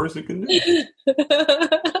thing a person can do.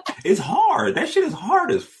 It's hard. That shit is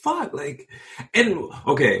hard as fuck. Like, and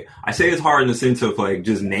okay, I say it's hard in the sense of like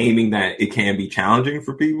just naming that it can be challenging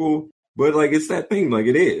for people, but like it's that thing, like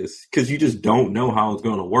it is, because you just don't know how it's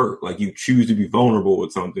going to work. Like, you choose to be vulnerable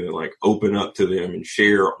with something, like open up to them and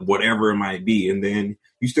share whatever it might be, and then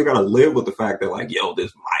you still got to live with the fact that like, yo,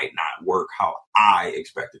 this might not work how I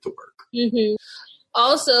expect it to work.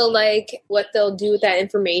 Also, like, what they'll do with that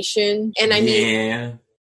information. And I mean,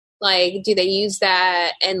 like, do they use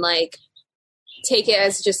that and, like, take it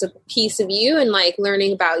as just a piece of you and, like,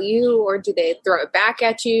 learning about you? Or do they throw it back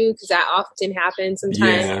at you? Because that often happens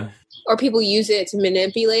sometimes. Yeah. Or people use it to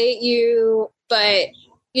manipulate you. But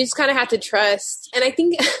you just kind of have to trust. And I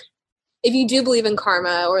think if you do believe in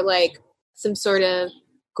karma or, like, some sort of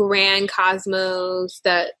grand cosmos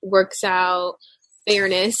that works out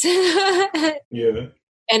fairness and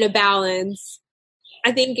a balance,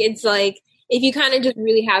 I think it's like, if you kind of just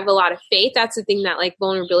really have a lot of faith, that's the thing that like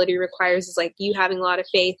vulnerability requires, is like you having a lot of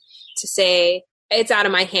faith to say, it's out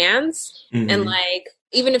of my hands. And like,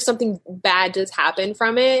 even if something bad does happen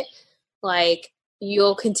from it, like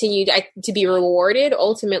you'll continue to be rewarded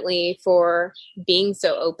ultimately for being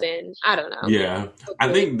so open. I don't know. Yeah.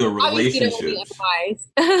 I think the relationships,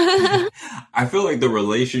 I feel like the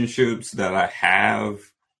relationships that I have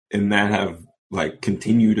and that have like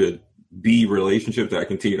continued to be relationships that I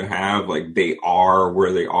continue to have, like they are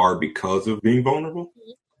where they are because of being vulnerable.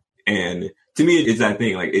 And to me, it's that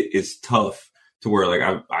thing, like it's tough to where like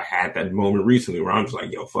I had that moment recently where I'm just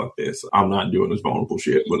like, yo, fuck this. I'm not doing this vulnerable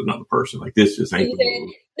shit with another person. Like, this just ain't the move.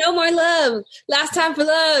 No more love. Last time for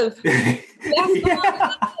love. It's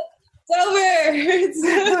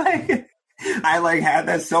over. Like, I like had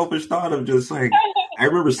that selfish thought of just like, I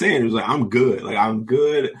remember saying, it was like, I'm good. Like, I'm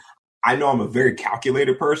good. I know I'm a very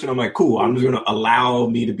calculated person. I'm like, cool. I'm just going to allow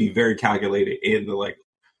me to be very calculated in the like,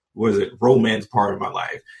 romance part of my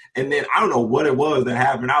life. And then I don't know what it was that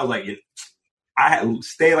happened. I was like, I had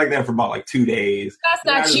stayed like that for about like 2 days.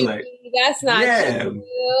 That's not you. Like, that's not you.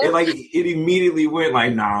 And like it immediately went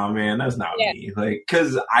like, nah, man, that's not me. Like,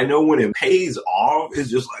 because I know when it pays off, it's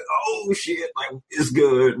just like, oh shit, like it's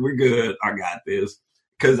good, we're good, I got this.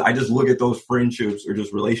 Because I just look at those friendships or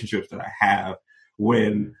just relationships that I have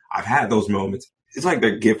when I've had those moments. It's like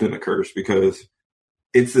the gift and the curse, because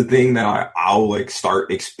it's the thing that I'll like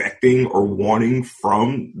start expecting or wanting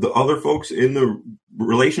from the other folks in the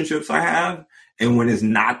relationships I have. And when it's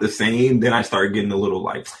not the same, then I start getting a little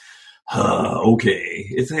like, okay.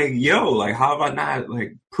 It's like, yo, like, how have I not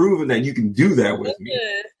like proven that you can do that with me?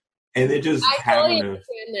 And it just I totally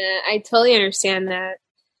understand that.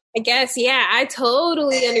 I guess, yeah, I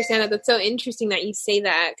totally understand that. That's so interesting that you say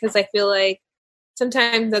that, because I feel like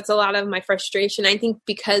sometimes that's a lot of my frustration. I think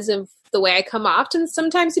because of the way I come off to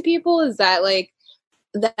sometimes to people is that like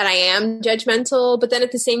that I am judgmental, but then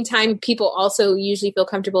at the same time, people also usually feel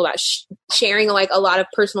comfortable about sharing like a lot of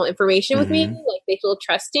personal information with me. Like they feel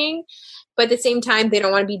trusting, but at the same time, they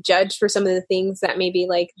don't want to be judged for some of the things that maybe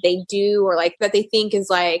like they do or like that they think is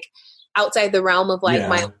like outside the realm of like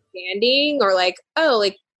my understanding, or like, oh,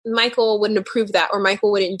 like Michael wouldn't approve that or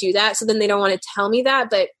Michael wouldn't do that. So then they don't want to tell me that.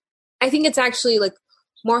 But I think it's actually like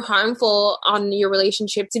more harmful on your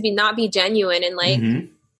relationship to not be genuine and like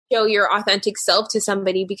show your authentic self to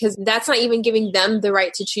somebody, because that's not even giving them the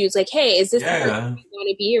right to choose. Like, hey, is this the person you want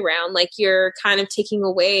to be around? Like you're kind of taking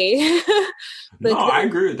away. No, I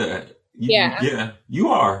agree with that. Yeah, you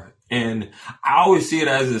are. And I always see it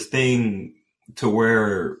as this thing to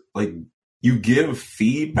where like you give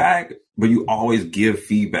feedback, but you always give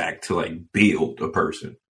feedback to like build a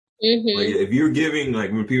person. Like if you're giving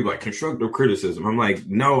like when people like constructive criticism, I'm like,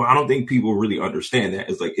 no, I don't think people really understand that.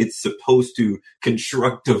 It's like it's supposed to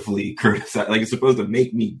constructively criticize, like it's supposed to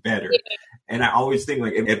make me better. And I always think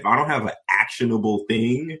like if I don't have an actionable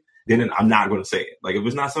thing, then I'm not going to say it. Like if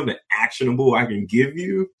it's not something actionable I can give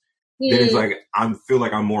you, then it's like I feel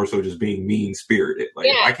like I'm more so just being mean spirited. Like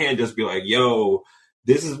if I can't just be like, yo,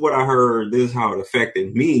 this is what I heard, this is how it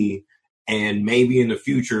affected me, and maybe in the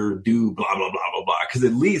future do blah, blah, blah, blah, blah. Because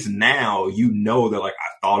at least now you know that like I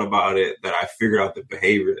thought about it, that I figured out the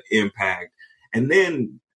behavior, the impact. And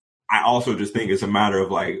then I also just think it's a matter of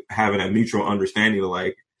like having a mutual understanding of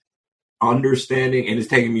like understanding. And it's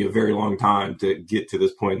taken me a very long time to get to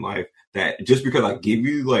this point in life that just because I give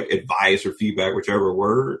you like advice or feedback, whichever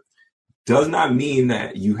word, does not mean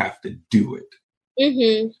that you have to do it.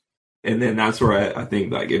 And then that's where I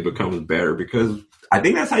think like it becomes better, because I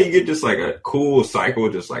think that's how you get just like a cool cycle,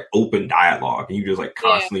 just like open dialogue, and you just like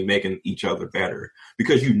constantly making each other better,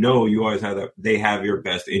 because you know you always have that they have your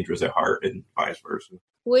best interest at heart, and vice versa.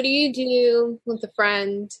 What do you do with a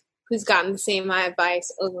friend who's gotten the same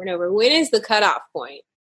advice over and over? When is the cutoff point?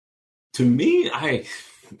 To me,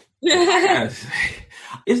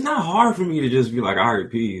 it's not hard for me to just be like, all right,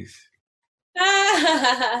 peace.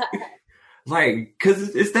 Like,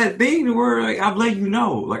 cause it's that thing where like I've let you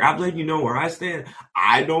know where I stand.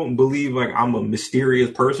 I don't believe like I'm a mysterious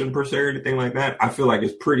person per se or anything like that. I feel like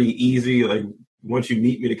it's pretty easy. Like once you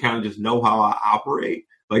meet me to kind of just know how I operate.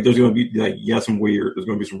 Like there's gonna be like I'm weird. There's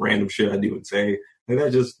gonna be some random shit I do and say. Like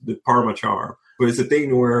that's just part of my charm. But it's a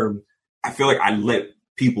thing where I feel like I let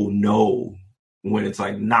people know when it's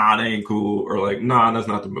like, nah, that ain't cool, or like, nah, that's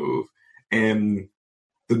not the move. And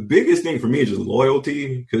the biggest thing for me is just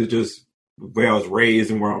loyalty, because it's just where I was raised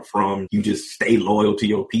and where I'm from, you just stay loyal to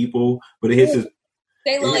your people. But it hits this,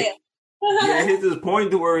 stay loyal. It hits this point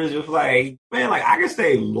to where it's just like, man, like I can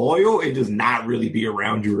stay loyal and just not really be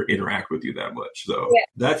around you or interact with you that much. So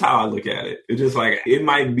that's how I look at it. It's just like, it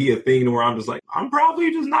might be a thing where I'm just like, I'm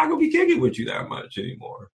probably just not going to be kicking with you that much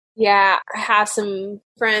anymore. Yeah, I have some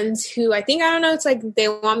friends who I don't know, it's like they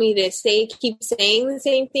want me to keep saying the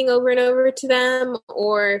same thing over and over to them,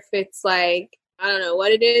 or if it's like, I don't know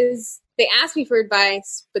what it is. They ask me for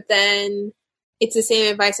advice, but then it's the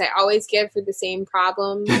same advice I always give for the same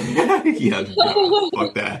problem. Yeah, no,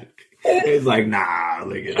 fuck that. It's like, nah,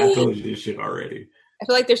 look, I told you this shit already. I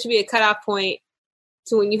feel like there should be a cutoff point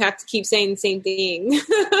to when you have to keep saying the same thing.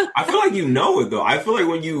 I feel like you know it, though. I feel like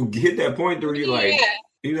when you hit that point where you're like,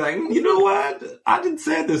 you know what? I didn't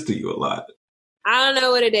say this to you a lot. I don't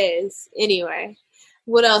know what it is. Anyway,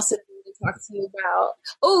 what else did I need to talk to you about?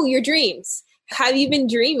 Oh, your dreams. Have you been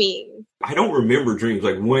dreaming? I don't remember dreams.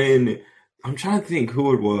 Like when, I'm trying to think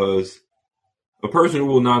who it was. A person who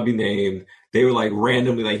will not be named. They were like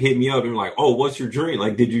randomly like hit me up and were like, oh, what's your dream?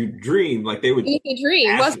 Like, did you dream? Like they would. You could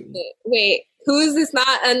dream, wasn't it? Wait, who is this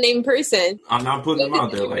not unnamed person? I'm not putting them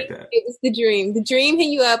out there like that. It was the dream. The dream hit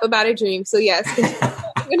you up about a dream. So yes.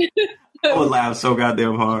 I would laugh so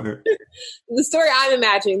goddamn hard. The story I'm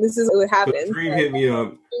imagining, this is what happened. The dream hit me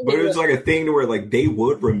up. But it was like a thing to where like they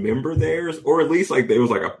would remember theirs, or at least like there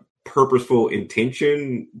was like a purposeful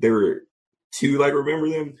intention there to like remember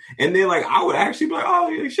them. And then like I would actually be like, oh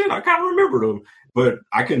yeah, shit, I kind of remember them. But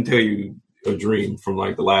I couldn't tell you a dream from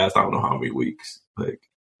like the last I don't know how many weeks. Like,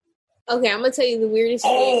 okay, I'm gonna tell you the weirdest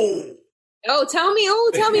thing. Oh, tell me.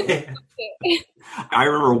 I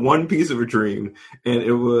remember one piece of a dream, and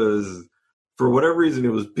it was, for whatever reason,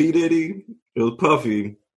 it was P. Diddy, it was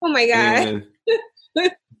Puffy. Oh my God.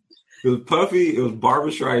 It was Puffy, it was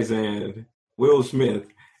Barbara Streisand, Will Smith,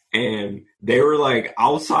 and they were like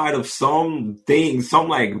outside of some thing, some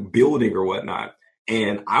like building or whatnot.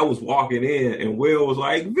 And I was walking in, and Will was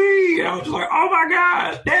like, V. And I was just like, oh my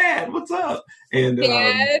God, Dad, what's up? And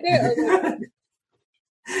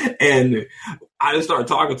and I just started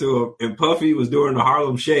talking to him, and Puffy was doing the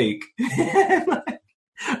Harlem Shake.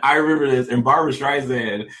 I remember this, and Barbara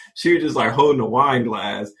Streisand, she was just like holding a wine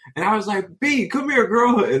glass, and I was like, B, come here,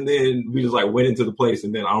 girl. And then we just like went into the place,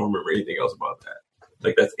 and then I don't remember anything else about that.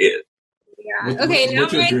 Like, that's it. Yeah.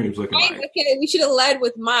 What's your dreams looking like? Okay, we should have led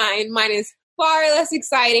with mine. Mine is far less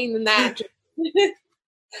exciting than that.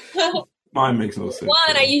 Mine makes no sense.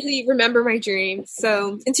 One, I usually remember my dreams.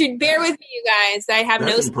 So, and to bear with me, you guys, I have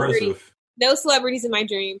no celebrities in my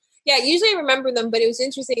dream. Yeah, usually I remember them, but it was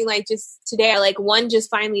interesting. Like just today, one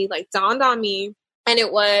just finally like dawned on me, and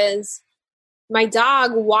it was my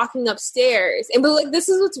dog walking upstairs. And but like this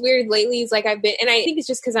is what's weird lately is like I've been, and I think it's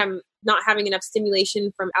just because I'm not having enough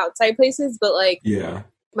stimulation from outside places. But like, yeah,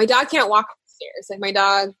 my dog can't walk upstairs. Like my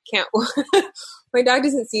dog can't. My dog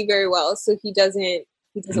doesn't see very well, so he doesn't.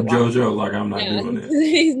 JoJo, like I'm not doing it.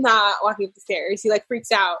 He's not walking up the stairs. He like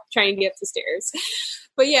freaks out trying to get up the stairs.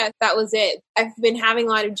 But yeah, that was it. I've been having a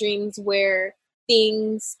lot of dreams where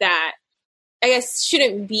things that I guess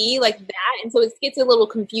shouldn't be like that. And so it gets a little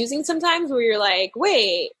confusing sometimes where you're like,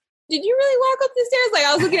 wait, did you really walk up the stairs? Like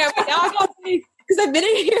I was looking at my dog because I've been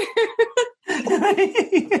in here.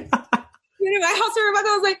 Been in my house for a month.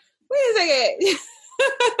 I was like, wait a second.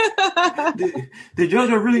 Did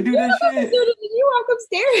JoJo really do that shit? Did you walk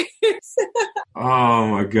upstairs? Oh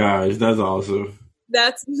my gosh, that's awesome.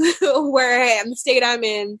 That's where I am, the state I'm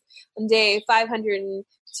in on day 500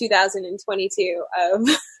 2022 of.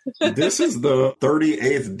 This is the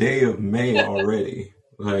 38th day of May already.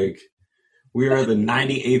 Like, we are at the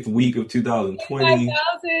 98th week of 2020.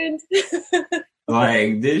 5,000.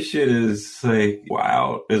 Like, this shit is like,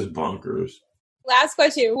 wow, it's bonkers. Last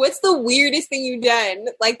question. What's the weirdest thing you've done?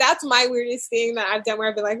 Like, that's my weirdest thing that I've done where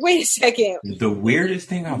I've been like, wait a second. The weirdest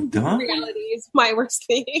thing I've done? Reality is my worst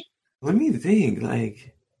thing. Let me think.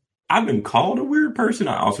 Like, I've been called a weird person.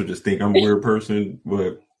 I also just think I'm a weird person,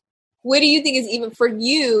 but... What do you think is even for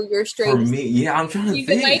you, your straight? For me, yeah, I'm trying to think. You've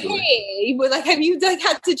been like, hey, but like, have you like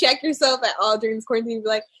had to check yourself at all during this quarantine? You'd be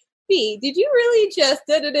like, B, did you really just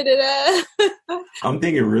da da da da da? I'm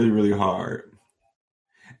thinking really, really hard.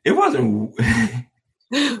 It wasn't.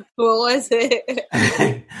 What was it?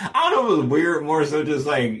 I don't know if it was weird, more so just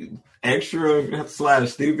like extra /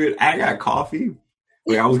 stupid. I got coffee.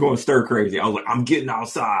 Like I was going stir crazy. I was like, I'm getting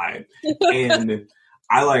outside. And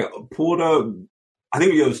I like pulled up, I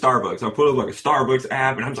think we go to Starbucks. I put up like a Starbucks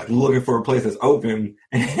app and I'm just like looking for a place that's open.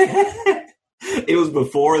 It was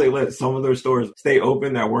before they let some of their stores stay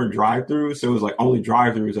open that weren't drive-throughs. So it was like only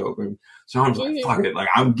drive-throughs open. So I'm just like, fuck it. Like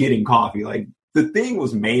I'm getting coffee. Like the thing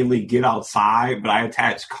was mainly get outside, but I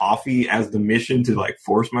attached coffee as the mission to like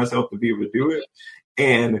force myself to be able to do it.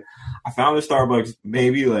 And I found a Starbucks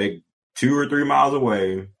maybe like 2 or 3 miles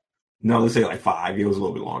away. No, let's say like 5. It was a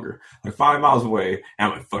little bit longer. Like 5 miles away.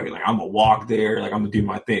 And I'm like, fuck it. Like I'm going to walk there. Like I'm going to do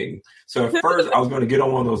my thing. So at first I was going to get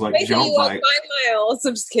on one of those like jump bikes. 5 miles.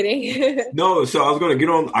 I'm just kidding. No, so I was going to get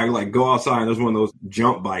on. I like go outside and there's one of those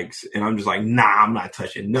jump bikes. And I'm just like, nah, I'm not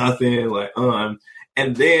touching nothing. Like,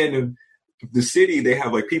 and then the city, they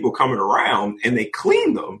have like people coming around and they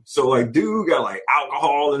clean them. So like dude got like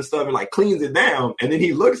alcohol and stuff and like cleans it down. And then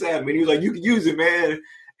he looks at me and he was like, you can use it, man.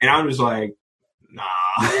 And I'm just like, nah.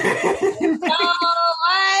 What?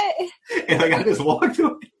 And like I just walked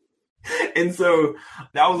away. And so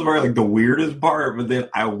that was very like the weirdest part. But then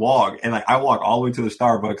I walk and like I walk all the way to the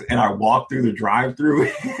Starbucks and I walk through the drive-through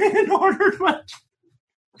and ordered my.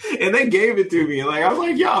 And they gave it to me. And like I was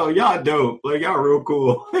like, y'all dope. Like y'all real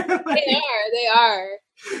cool. Like, they are.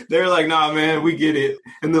 They're like, nah, man, we get it.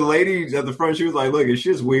 And the lady at the front, she was like, look, it's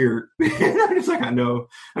just weird. And I'm just like, I know.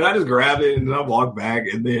 And I just grabbed it and then I walked back.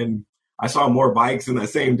 And then I saw more bikes and that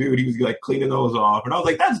same dude, he was like cleaning those off. And I was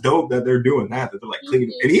like, that's dope that they're doing that they're like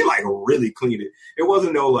cleaning. And he like really cleaned it. It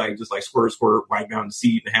wasn't no like just like squirt, right down the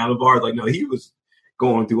seat and handlebars. Like, no, he was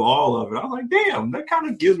going through all of it. I was like, damn, that kind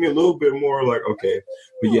of gives me a little bit more like, okay.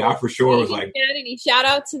 But yeah, I for sure was like. Shout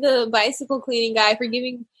out to the bicycle cleaning guy for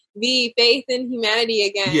giving the faith in humanity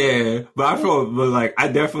again. Yeah, but like I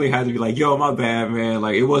definitely had to be like, yo, my bad, man.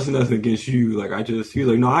 Like it wasn't nothing against you. Like he was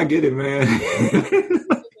like, no, I get it, man.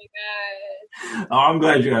 Oh, I'm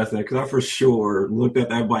glad you asked that because I for sure looked at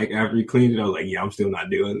that bike after he cleaned it. I was like, yeah, I'm still not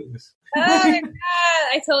doing this. Oh my God.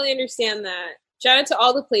 I totally understand that. Shout out to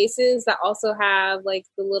all the places that also have like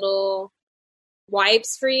the little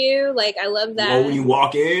wipes for you. Like, I love that. Oh, when you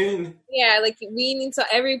walk in? Yeah, like, we need to,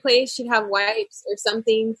 every place should have wipes or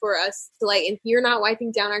something for us to, like, if you're not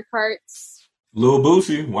wiping down our carts. Lil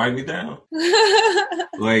Boosie, wipe me down.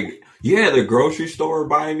 Like, yeah, the grocery store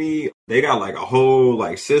by me, they got like a whole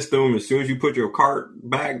like system. As soon as you put your cart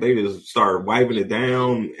back, they just start wiping it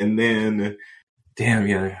down. And then, damn,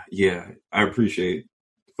 yeah, I appreciate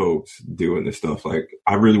folks doing this stuff. Like,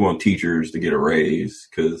 I really want teachers to get a raise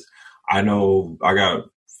because I know I got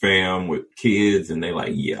fam with kids and they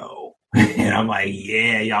like, yo. And I'm like,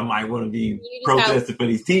 yeah, y'all might want to be protesting for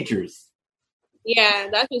these teachers. Yeah,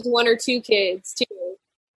 that's just one or two kids too.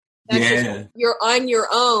 That's just, you're on your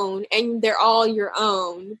own, and they're all your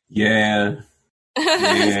own. Yeah,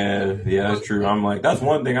 that's true. I'm like, that's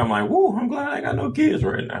one thing. I'm like, woo, I'm glad I got no kids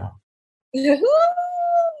right now. Yeah,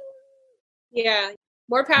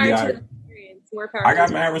 more power to the experience. More power. I got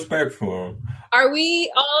mad respect for them. Are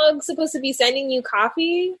we all supposed to be sending you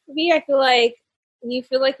coffee, V? I feel like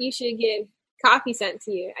you should get coffee sent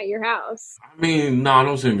to you at your house. I mean, no,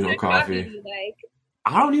 don't send me no coffee. Like,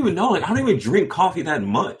 I don't even know. Like, I don't even drink coffee that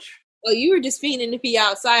much. Well, you were just fiending to be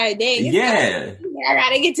outside. Dang. Yeah. I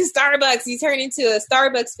gotta get to Starbucks. You turn into a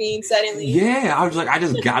Starbucks fiend suddenly. Yeah, I was like, I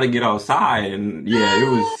just gotta get outside. And yeah, it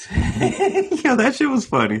was, yo, that shit was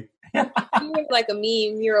funny. You were like a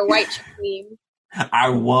meme. You're a white chick meme. I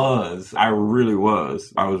really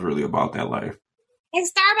was. I was really about that life. And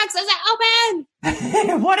Starbucks isn't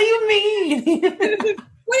open. What do you mean?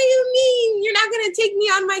 What do you mean? You're not gonna take me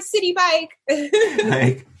on my city bike?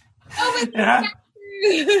 Like,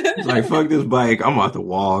 it's like, fuck this bike. I'm about to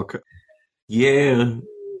walk. Yeah,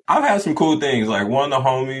 I've had some cool things. Like, one of the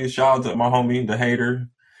homies. Shout out to my homie, the Hater.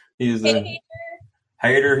 He's the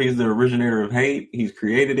Hater. He's the originator of hate. He's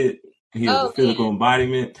created it. He's the physical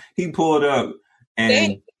embodiment. He pulled up,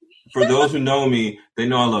 and for those who know me, they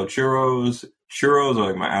know I love churros. Churros are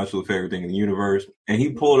like my absolute favorite thing in the universe. And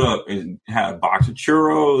he pulled up and had a box of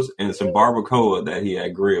churros and some barbacoa that he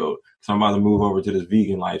had grilled. So I'm about to move over to this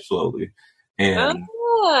vegan life slowly. And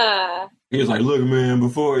he was like, look, man,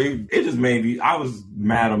 it just made me, I was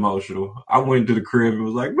mad emotional. I went to the crib and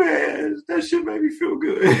was like, man, that shit made me feel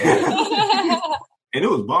good. And it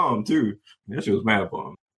was bomb too. That shit was mad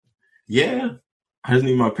bomb. Yeah. I just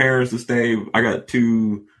need my parents to stay. I got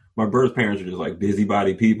my birth parents are just like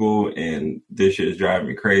busybody people, and this shit is driving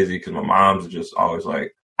me crazy because my mom's just always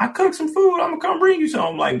like, I cooked some food, I'm gonna come bring you some.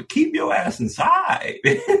 I'm like, keep your ass inside.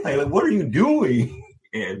 like, what are you doing?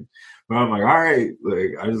 But I'm like, all right,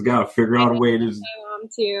 like, I just gotta figure out a way to just... My mom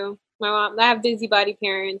too. I have busybody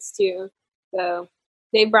parents too, so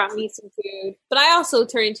they brought me some food. But I also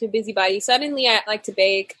turned into a busybody. Suddenly I like to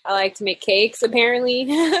bake. I like to make cakes, apparently.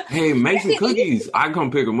 Hey, make some cookies. I can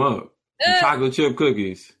come pick them up. Chocolate chip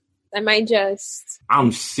cookies. I might just...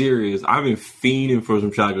 I'm serious. I've been fiending for some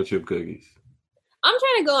chocolate chip cookies. I'm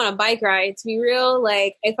trying to go on a bike ride, to be real.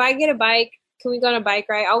 Like, if I get a bike, can we go on a bike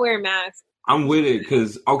ride? I'll wear a mask. I'm with it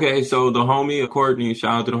because, okay, so the homie Courtney,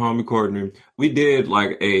 shout out to the homie Courtney, we did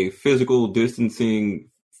like a physical distancing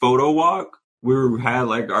photo walk. We had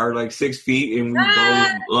like our 6 feet, and we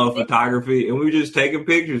both love photography, and we were just taking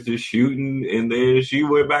pictures, just shooting, and then she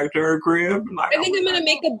went back to her crib. Like, I think I'm going to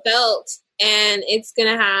make a belt, and it's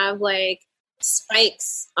going to have like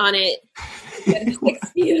spikes on it.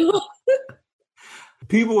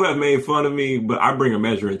 People have made fun of me, but I bring a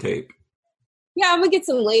measuring tape. Yeah, I'm going to get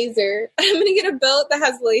some laser. I'm going to get a belt that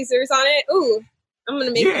has lasers on it. Ooh, I'm going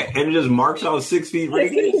to make it. And it just marks out 6 feet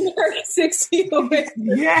radius. 6 feet away.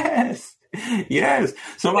 Yes.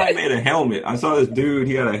 Somebody made a helmet. I saw this dude,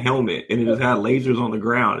 he had a helmet, and it just had lasers on the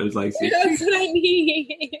ground. It was like 6 feet. That's what I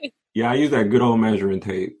need. Yeah, I use that good old measuring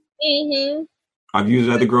tape. Mm-hmm. I've used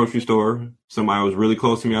it at the grocery store. Somebody was really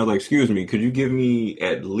close to me. I was like, excuse me, could you give me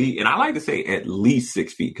at least, and I like to say at least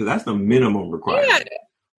 6 feet, because that's the minimum requirement. Yeah.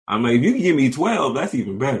 I'm like, if you can give me 12, that's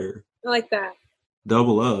even better. I like that.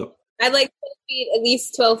 Double up. I'd like 12 feet, at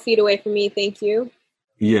least 12 feet away from me. Thank you.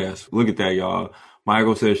 Yes. Look at that, y'all.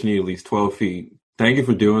 Michael says she needs at least 12 feet. Thank you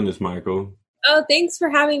for doing this, Michael. Oh, thanks for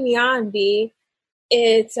having me on, B.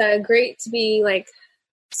 It's great to be like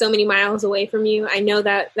so many miles away from you. I know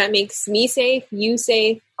that makes me safe, you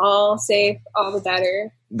safe, all the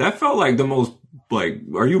better. That felt like the most, like,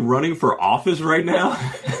 are you running for office right now?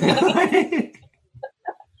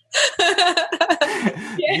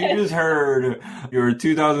 You just heard your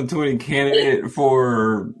 2020 candidate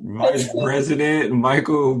for vice president,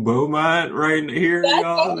 Michal Beaumont, right here. That's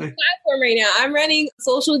y'all. the platform right now. I'm running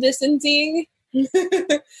social distancing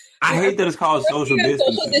I hate that it's called social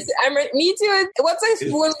distancing. Me too.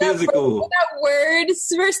 It's physical. When that word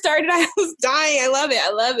first started, I was dying. I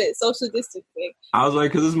love it. Social distancing. I was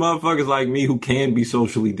like, because this motherfucker's like me who can be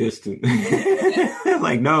socially distant.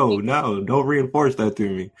 Like, no, don't reinforce that to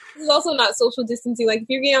me. This is also not social distancing. Like, if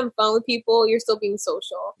you're getting on the phone with people, you're still being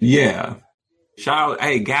social. Yeah. Shout out,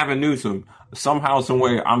 hey, Gavin Newsom. Somehow, some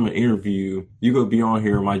way, I'm gonna interview you. Gonna be on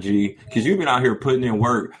here, my G, because you've been out here putting in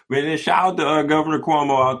work. But then shout out to Governor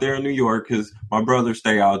Cuomo out there in New York, because my brother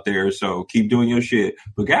stay out there. So keep doing your shit.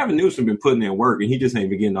 But Gavin Newsom been putting in work, and he just ain't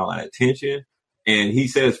been getting all that attention. And he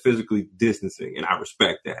says physically distancing, and I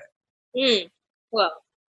respect that. Well,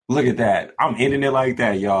 look at that. I'm ending it like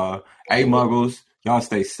that, y'all. Hey, Muggles, y'all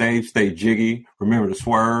stay safe, stay jiggy. Remember to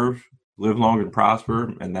swerve, live long and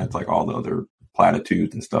prosper, and that's like all the other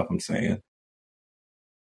platitudes and stuff I'm saying.